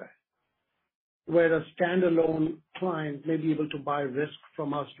software, where a standalone client may be able to buy risk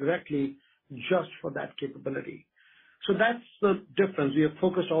from us directly just for that capability. So that's the difference. We are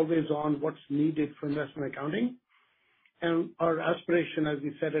focused always on what's needed for investment accounting. And our aspiration, as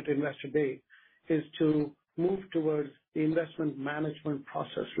we said at Investor Day, is to move towards the investment management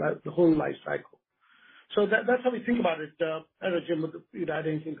process, the whole life cycle. So that's how we think about it. I don't know, Jim, would you add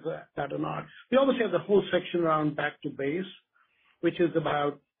anything to that or not? We obviously have the whole section around back to base, which is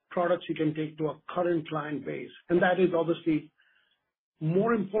about products you can take to a current client base. And that is obviously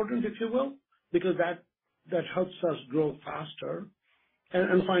more important, if you will, because that helps us grow faster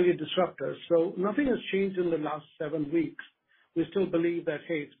and finally disruptors. So nothing has changed in the last 7 weeks. We still believe that,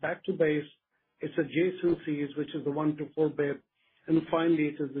 hey, it's back to base, it's adjacencies, which is the 1 to 4 bit, and finally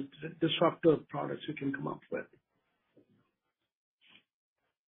it is the disruptive products we can come up with.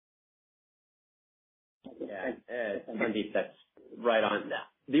 Yeah, Sandeep, that's right on that.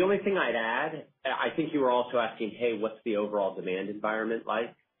 The only thing I'd add, I think you were also asking, hey, what's the overall demand environment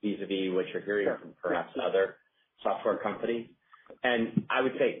like vis-a-vis what you're hearing from perhaps other software companies? And I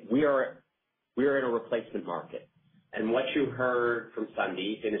would say we are in a replacement market. And what you heard from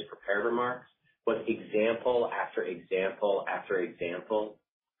Sandeep in his prepared remarks was example after example after example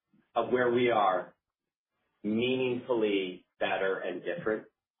of where we are meaningfully better and different.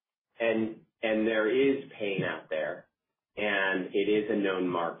 And there is pain out there, and it is a known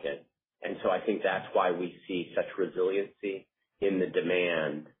market. And so I think that's why we see such resiliency in the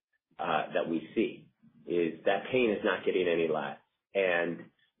demand that we see, is that pain is not getting any less. And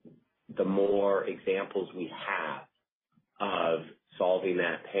the more examples we have of solving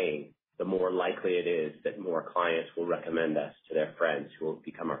that pain, the more likely it is that more clients will recommend us to their friends who will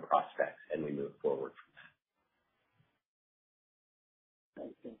become our prospects, and we move forward from that.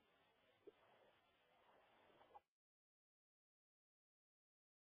 Thank you.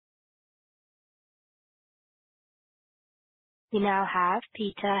 We now have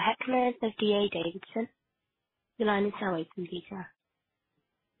Peter Heckman of D.A. Davidson. Your line is now open, Peter.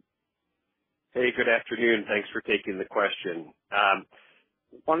 Hey, good afternoon. Thanks for taking the question.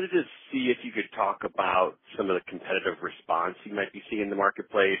 Wanted to see if you could talk about some of the competitive response you might be seeing in the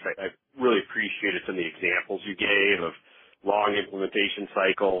marketplace. I really appreciated some of the examples you gave of long implementation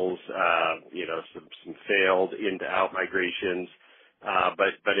cycles, some failed in-to-out migrations.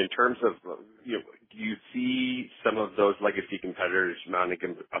 But in terms of, do you see some of those legacy competitors mounting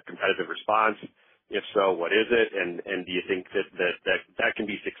a competitive response? If so, what is it? And do you think that can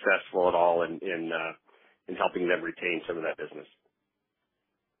be successful at all in helping them retain some of that business?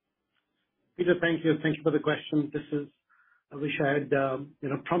 Peter, thank you. Thank you for the question. I wish I had,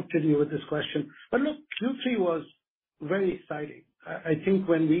 prompted you with this question. But look, Q3 was very exciting. I think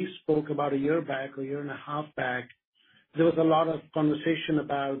when we spoke about a year back, a year and a half back, there was a lot of conversation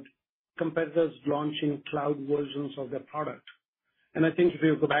about competitors launching cloud versions of their product. And I think if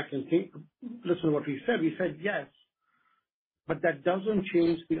you go back and listen to what we said yes, but that doesn't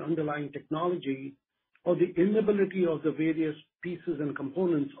change the underlying technology or the inability of the various pieces and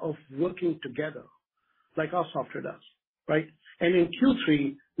components of working together like our software does, right? And in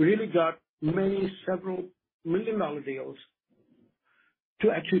Q3, we really got several million-dollar deals to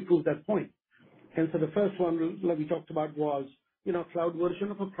actually prove that point. And so the first one that we talked about was, cloud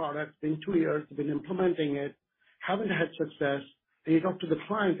version of a product, been 2 years, been implementing it, haven't had success. And you talk to the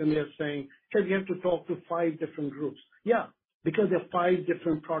client and they're saying, okay, we have to talk to 5 different groups. Yeah, because there are 5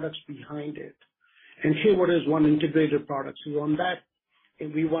 different products behind it. And Clearwater is one integrated product. So we won that.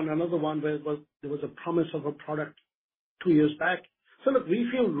 And we won another one where there was a promise of a product 2 years back. So look, we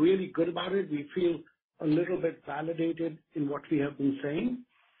feel really good about it. We feel a little bit validated in what we have been saying.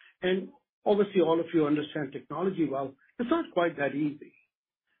 And obviously all of you understand technology well. It's not quite that easy.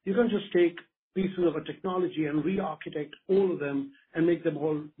 You can just take pieces of a technology and re-architect all of them and make them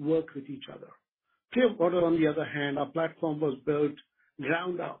all work with each other. Clearwater, on the other hand, our platform was built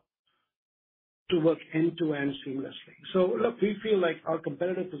ground up to work end-to-end seamlessly. So look, we feel like our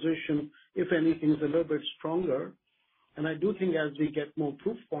competitive position, if anything, is a little bit stronger. And I do think as we get more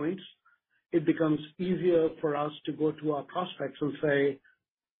proof points, it becomes easier for us to go to our prospects and say,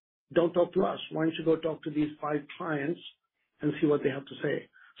 don't talk to us. Why don't you go talk to these 5 clients and see what they have to say?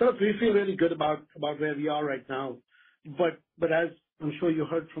 So look, we feel really good about where we are right now. But as I'm sure you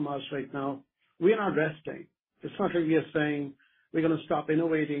heard from us right now, we're not resting. It's not like we are saying we're going to stop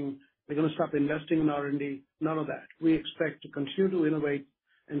innovating, we're going to stop investing in R&D. None of that. We expect to continue to innovate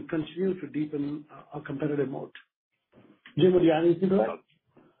and continue to deepen our competitive moat. Jim, would you add anything to that?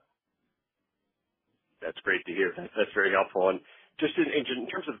 That's great to hear. That's very helpful. And just in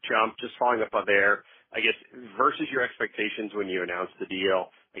terms of JUMP, just following up on there, I guess, versus your expectations when you announced the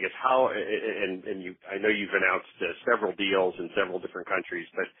deal, I guess how, I know you've announced several deals in several different countries,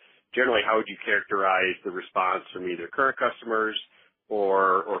 but generally, how would you characterize the response from either current customers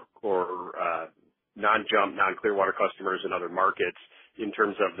or non-JUMP, non-Clearwater customers in other markets in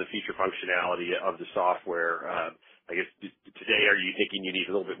terms of the feature functionality of the software? I guess today, are you thinking you need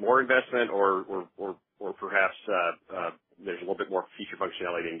a little bit more investment, or perhaps there's a little bit more feature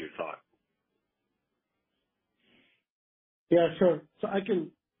functionality than you thought? Yeah, sure. So I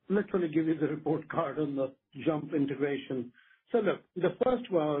can literally give you the report card on the JUMP integration. So look, the first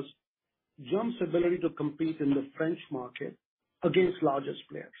was JUMP's ability to compete in the French market against largest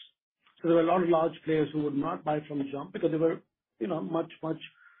players. So there were a lot of large players who would not buy from JUMP because they were, much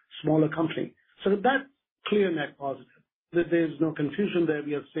smaller company. So that's clear net positive. That there's no confusion there.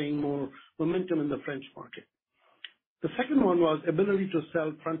 We are seeing more momentum in the French market. The second one was ability to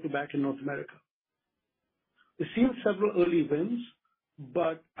sell front to back in North America. We've seen several early wins,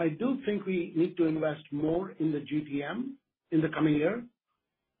 but I do think we need to invest more in the GTM in the coming year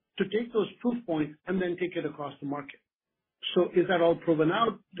to take those proof points and then take it across the market. So is that all proven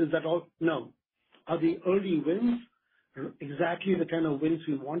out? Is that all? No. Are the early wins exactly the kind of wins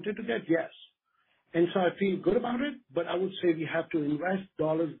we wanted to get? Yes. And so I feel good about it, but I would say we have to invest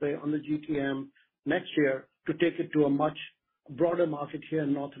dollars there on the GTM next year to take it to a much broader market here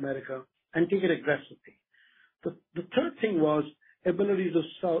in North America and take it aggressively. The third thing was ability to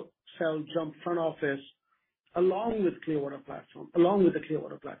sell JUMP front office along with the Clearwater platform.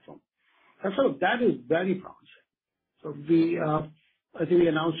 And so that is very promising. So I think we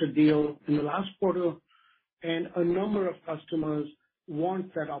announced a deal in the last quarter, and a number of customers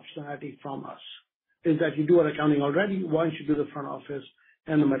want that optionality from us. Is that you do our accounting already, why don't you do the front office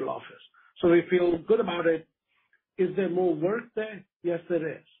and the middle office? So we feel good about it. Is there more work there? Yes, there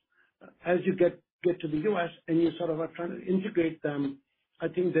is. As you get to the U.S. and you sort of are trying to integrate them, I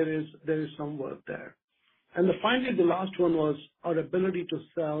think there is some work there. And finally, the last one was our ability to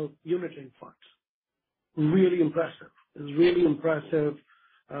sell unit-linked funds. Really impressive. It's really impressive.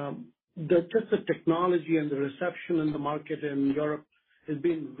 Just the technology and the reception in the market in Europe has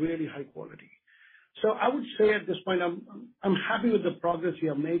been really high quality. So I would say at this point, I'm happy with the progress we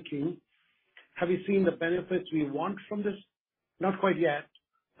are making. Have you seen the benefits we want from this? Not quite yet.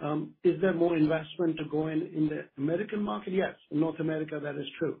 Is there more investment to go in the American market? Yes. In North America, that is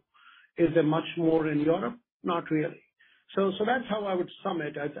true. Is there much more in Europe? Not really. So that's how I would sum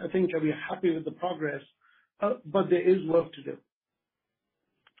it. I think we're happy with the progress, but there is work to do.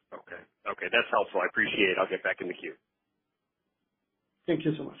 Okay, that's helpful. I appreciate it. I'll get back in the queue. Thank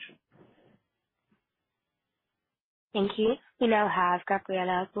you so much. Thank you. We now have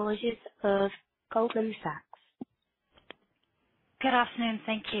Gabriela Borges of Goldman Sachs. Good afternoon.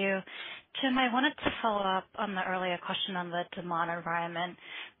 Thank you. Jim, I wanted to follow up on the earlier question on the demand environment.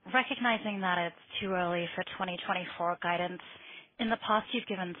 Recognizing that it's too early for 2024 guidance, in the past, you've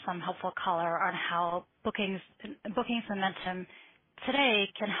given some helpful color on how bookings momentum today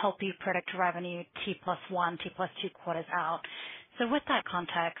can help you predict revenue T+1, T+2 quarters out. So with that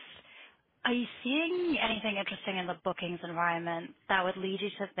context, are you seeing anything interesting in the bookings environment that would lead you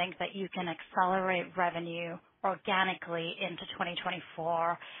to think that you can accelerate revenue organically into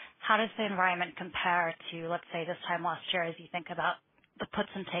 2024? How does the environment compare to, let's say, this time last year as you think about the puts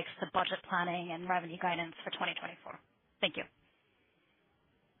and takes to budget planning and revenue guidance for 2024? Thank you.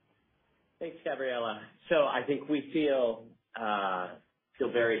 Thanks, Gabriela. So I think we feel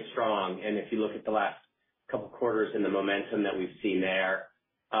very strong, and if you look at the last couple quarters and the momentum that we've seen there,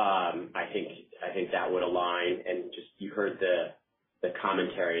 I think that would align. And just you heard the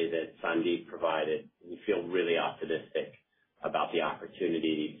commentary that Sandeep provided. We feel really optimistic about the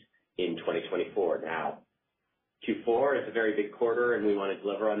opportunities in 2024. Now, Q4 is a very big quarter, and we want to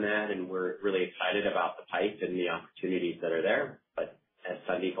deliver on that, and we're really excited about the pipe and the opportunities that are there. But as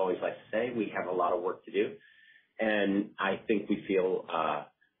Sandeep always likes to say, we have a lot of work to do, and I think we feel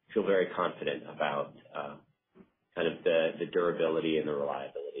very confident about kind of the durability and the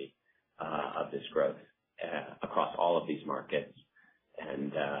reliability of this growth across all of these markets,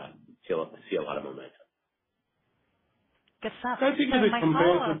 and see a lot of momentum. Good stuff. I think if we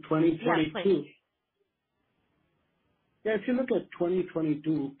compare to 2022, if you look at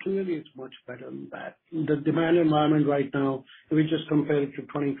 2022, clearly it's much better than that. The demand environment right now, if we just compare it to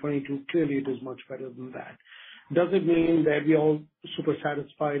 2022, clearly it is much better than that. Does it mean that we're all super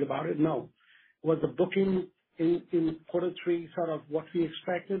satisfied about it? No. Was the booking in quarter three sort of what we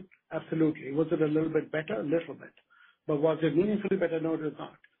expected? Absolutely. Was it a little bit better? A little bit. But was it meaningfully better? No, it is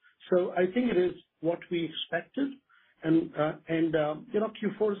not. So I think it is what we expected. And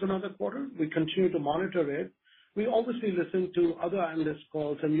Q4 is another quarter. We continue to monitor it. We obviously listen to other analyst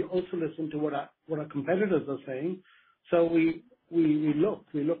calls, and we also listen to what our competitors are saying. So we look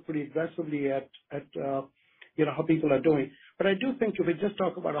pretty aggressively at how people are doing. But I do think if we just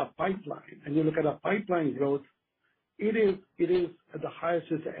talk about our pipeline and you look at our pipeline growth, it is at the highest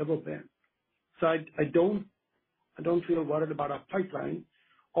it's ever been. So I don't feel worried about our pipeline.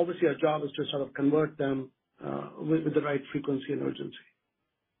 Obviously, our job is to sort of convert them with the right frequency and urgency.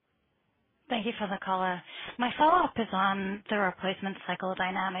 Thank you for the color. My follow-up is on the replacement cycle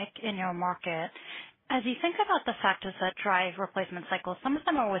dynamic in your market. As you think about the factors that drive replacement cycles, some of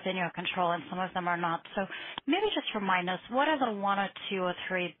them are within your control and some of them are not. So maybe just remind us, what are the one or two or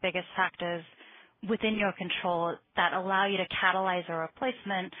three biggest factors within your control that allow you to catalyze a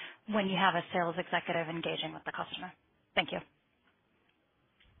replacement when you have a sales executive engaging with the customer? Thank you.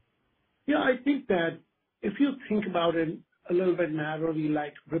 Yeah, I think that if you think about it a little bit narrowly,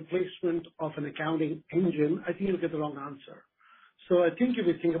 like replacement of an accounting engine, I think you'll get the wrong answer. So I think if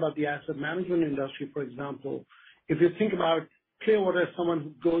you think about the asset management industry, for example, if you think about Clearwater as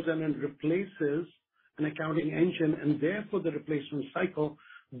someone who goes in and replaces an accounting engine and therefore the replacement cycle,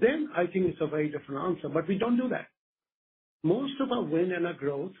 then I think it's a very different answer. But we don't do that. Most of our win and our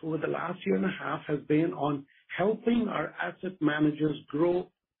growth over the last year and a half has been on helping our asset managers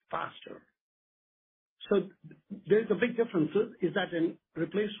grow faster. So there's a big difference. Is that in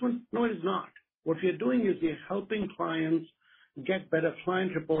replacement? No, it is not. What we are doing is we're helping clients get better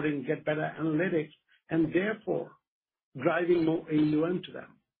client reporting, get better analytics, and therefore driving more AUM to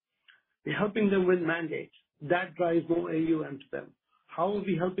them. We're helping them win mandates. That drives more AUM to them. How are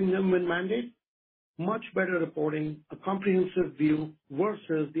we helping them win mandates? Much better reporting, a comprehensive view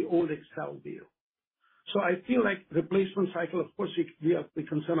versus the old Excel view. So I feel like replacement cycle, of course, we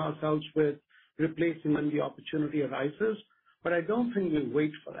concern ourselves with replacing when the opportunity arises, but I don't think we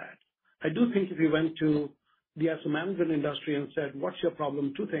wait for that. I do think if we went to the asset management industry and said, what's your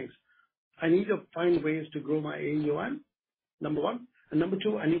problem? Two things. I need to find ways to grow my AUM, number one. And number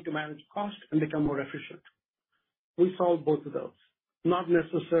two, I need to manage cost and become more efficient. We solve both of those, not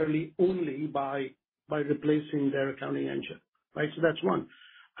necessarily only by replacing their accounting engine, right? So that's one.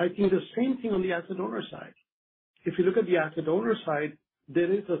 I think the same thing on the asset owner side. If you look at the asset owner side,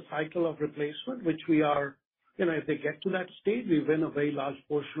 there is a cycle of replacement, which we are, if they get to that stage, we win a very large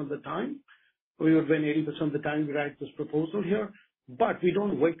portion of the time. We would win 80% of the time we write this proposal here, but we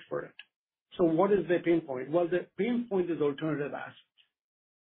don't wait for it. So what is their pain point? Well, the pain point is alternative assets.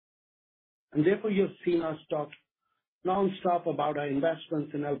 And therefore, you've seen us talk nonstop about our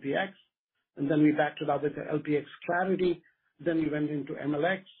investments in LPX, and then we backed it up with the LPX Clarity, then we went into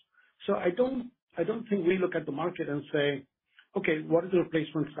MLX. So I don't think we look at the market and say, okay, what is the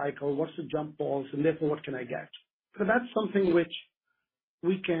replacement cycle? What's the jump balls? And therefore, what can I get? So that's something which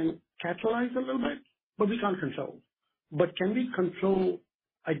we can catalyze a little bit, but we can't control. But can we control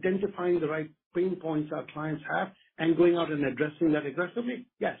identifying the right pain points our clients have and going out and addressing that aggressively?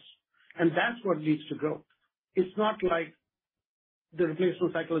 Yes. And that's what leads to growth. It's not like the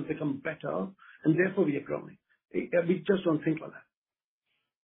replacement cycle has become better and therefore we are growing. We just don't think like that.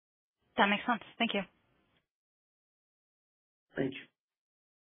 That makes sense. Thank you. Thank you.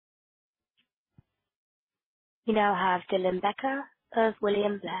 You now have Dylan Becker of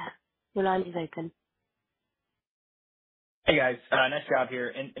William Blair. Your line is open. Hey guys, nice job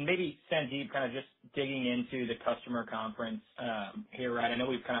here. And maybe Sandeep, kind of just digging into the customer conference here, right? I know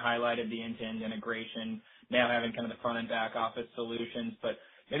we've kind of highlighted the end-to-end integration, now having kind of the front and back office solutions, but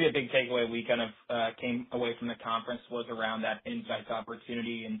maybe a big takeaway we kind of came away from the conference was around that insights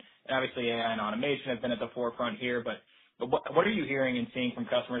opportunity. And obviously AI and automation have been at the forefront here, but what are you hearing and seeing from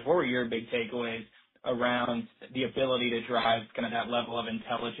customers? What were your big takeaways around the ability to drive kind of that level of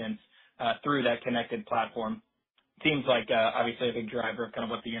intelligence through that connected platform? Seems like obviously a big driver of kind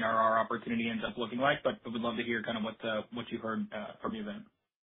of what the NRR opportunity ends up looking like, but we'd love to hear kind of what you heard from the event.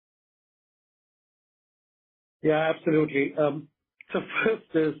 Yeah, absolutely. So first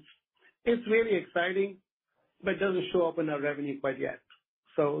is, it's really exciting, but it doesn't show up in our revenue quite yet.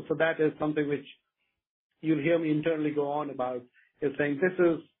 So that is something which you'll hear me internally go on about, is saying this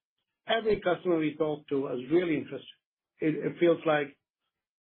is, every customer we talk to is really interested. It feels like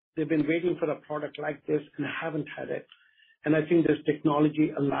they've been waiting for a product like this and haven't had it. And I think this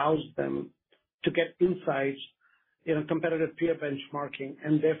technology allows them to get insights, competitive peer benchmarking,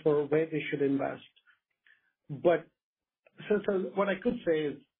 and therefore where they should invest. But so what I could say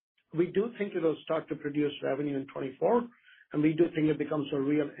is we do think it'll start to produce revenue in 24, and we do think it becomes a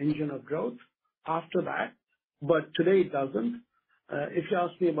real engine of growth after that. But today it doesn't. If you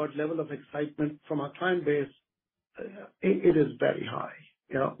ask me about level of excitement from our client base, it is very high.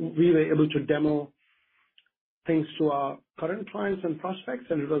 You know, we were able to demo things to our current clients and prospects,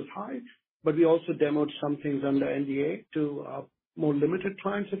 and it was high, but we also demoed some things under NDA to more limited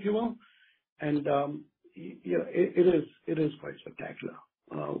clients, if you will. And it is quite spectacular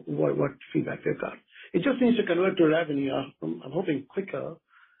what feedback they've got. It just needs to convert to revenue. I'm hoping quicker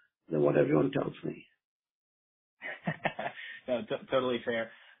than what everyone tells me. No, totally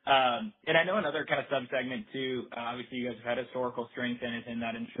fair. And I know another kind of subsegment too, obviously you guys have had historical strength in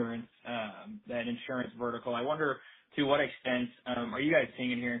that insurance vertical. I wonder to what extent are you guys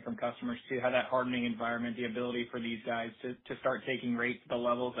seeing and hearing from customers too, how that hardening environment, the ability for these guys to start taking rates to the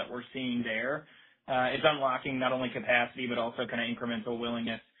levels that we're seeing there, is unlocking not only capacity but also kind of incremental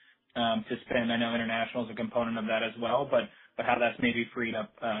willingness to spend. I know international is a component of that as well, but how that's maybe freed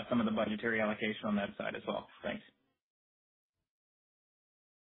up some of the budgetary allocation on that side as well. Thanks.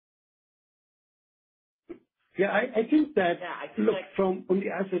 Yeah, I think that, look, from the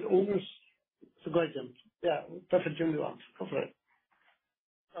asset owners, so go ahead, Jim. Yeah, perfect, Jim, you answer. Go for it.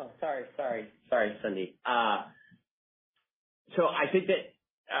 Oh, sorry, Sandeep. So I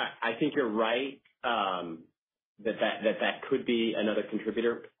think you're right, that could be another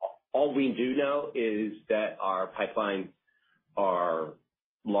contributor. All we do know is that our pipelines are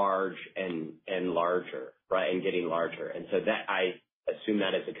large and larger, right, and getting larger. And so that, I assume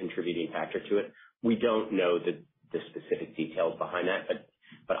that is a contributing factor to it. We don't know the specific details behind that,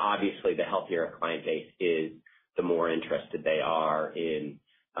 but obviously the healthier a client base is, the more interested they are in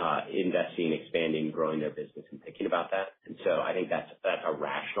investing, expanding, growing their business, and thinking about that. And so I think that's a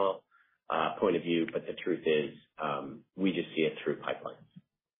rational point of view, but the truth is we just see it through pipelines.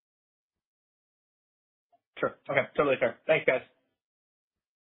 Sure. Okay. Totally fair. Thanks, guys.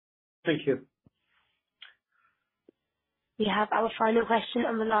 Thank you. We have our final question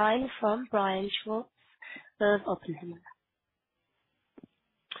on the line from Brian Schwartz of Oppenheimer.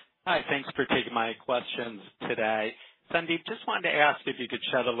 Hi, thanks for taking my questions today. Sandeep, just wanted to ask if you could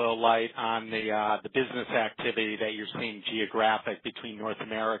shed a little light on the business activity that you're seeing geographic between North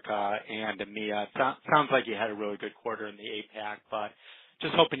America and EMEA. It sounds like you had a really good quarter in the APAC, but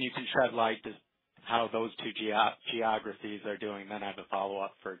just hoping you can shed light to how those two geographies are doing. Then I have a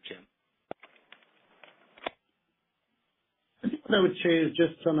follow-up for Jim. What I would say is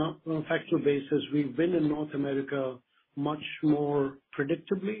just on a factual basis, we've been in North America much more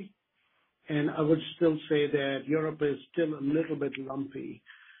predictably, and I would still say that Europe is still a little bit lumpy.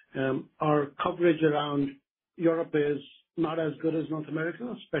 Our coverage around Europe is not as good as North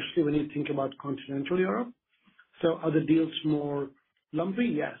America, especially when you think about continental Europe. So are the deals more lumpy?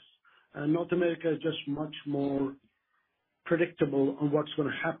 Yes. North America is just much more predictable on what's going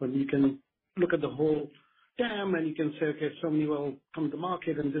to happen. You can look at the whole TAM and you can say, okay, so many will come to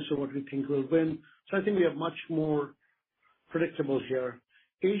market and this is what we think will win. So I think we are much more predictable here.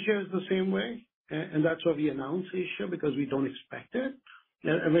 Asia is the same way, and that's why we announced Asia, because we don't expect it.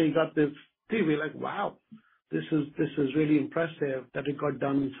 And when you got this thing, we're like, wow, this is really impressive that it got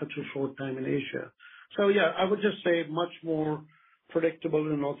done in such a short time in Asia. So yeah, I would just say much more predictable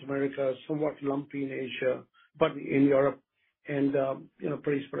in North America, somewhat lumpy in Asia, but in Europe, and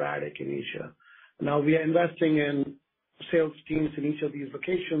pretty sporadic in Asia. Now we are investing in sales teams in each of these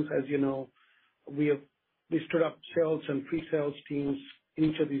locations. As you know, we stood up sales and pre-sales teams in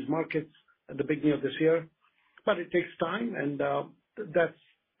each of these markets at the beginning of this year, but it takes time, and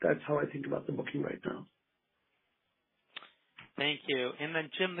that's how I think about the booking right now. Thank you. And then,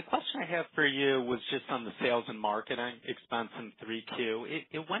 Jim, the question I have for you was just on the sales and marketing expense in 3Q.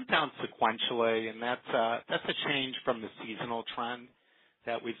 It went down sequentially, and that's a change from the seasonal trend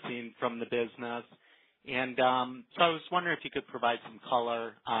that we've seen from the business. And so I was wondering if you could provide some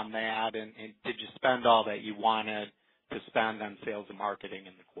color on that, and did you spend all that you wanted to spend on sales and marketing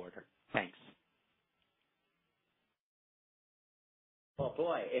in the quarter? Thanks. Well,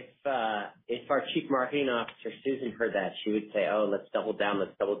 boy, if our chief marketing officer, Susan, heard that, she would say, oh, let's double down.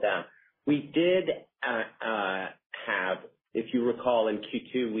 We did have, if you recall, in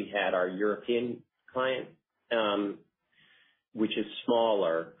Q2, we had our European client, which is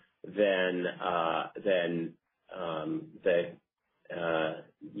smaller than the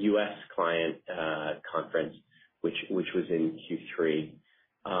U.S. client conference, which was in Q3.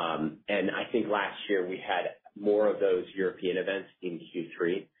 And I think last year we had more of those European events in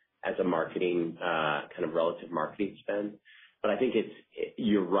Q3 as a marketing kind of relative marketing spend. But I think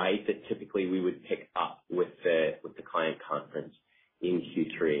you're right that typically we would pick up with the client conference in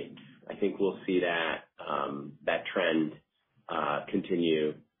Q3. I think we'll see that trend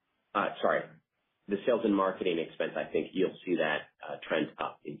continue. The sales and marketing expense, I think you'll see that trend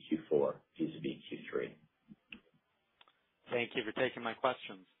up in Q4 vis-a-vis Q3. Thank you for taking my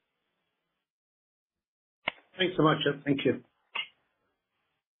questions. Thanks so much, Jeff. Thank you.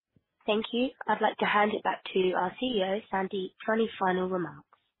 Thank you. I'd like to hand it back to our CEO, Sandeep, for any final remarks.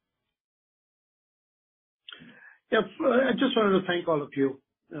 Yeah, I just wanted to thank all of you.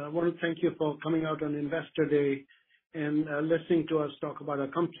 I want to thank you for coming out on Investor Day and listening to us talk about our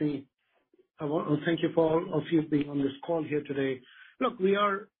company. I want to thank you for all of you being on this call here today. Look, we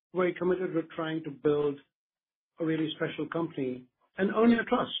are very committed with trying to build a really special company and earn your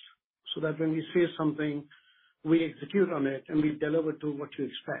trust so that when we say something, we execute on it and we deliver to what you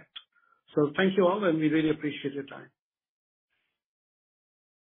expect. So thank you all, and we really appreciate your time.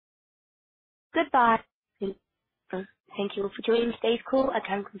 Goodbye. Thank you all for joining today's call. I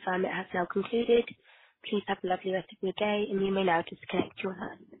can confirm it has now concluded. Please have a lovely rest of your day, and you may now disconnect your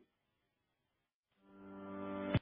line.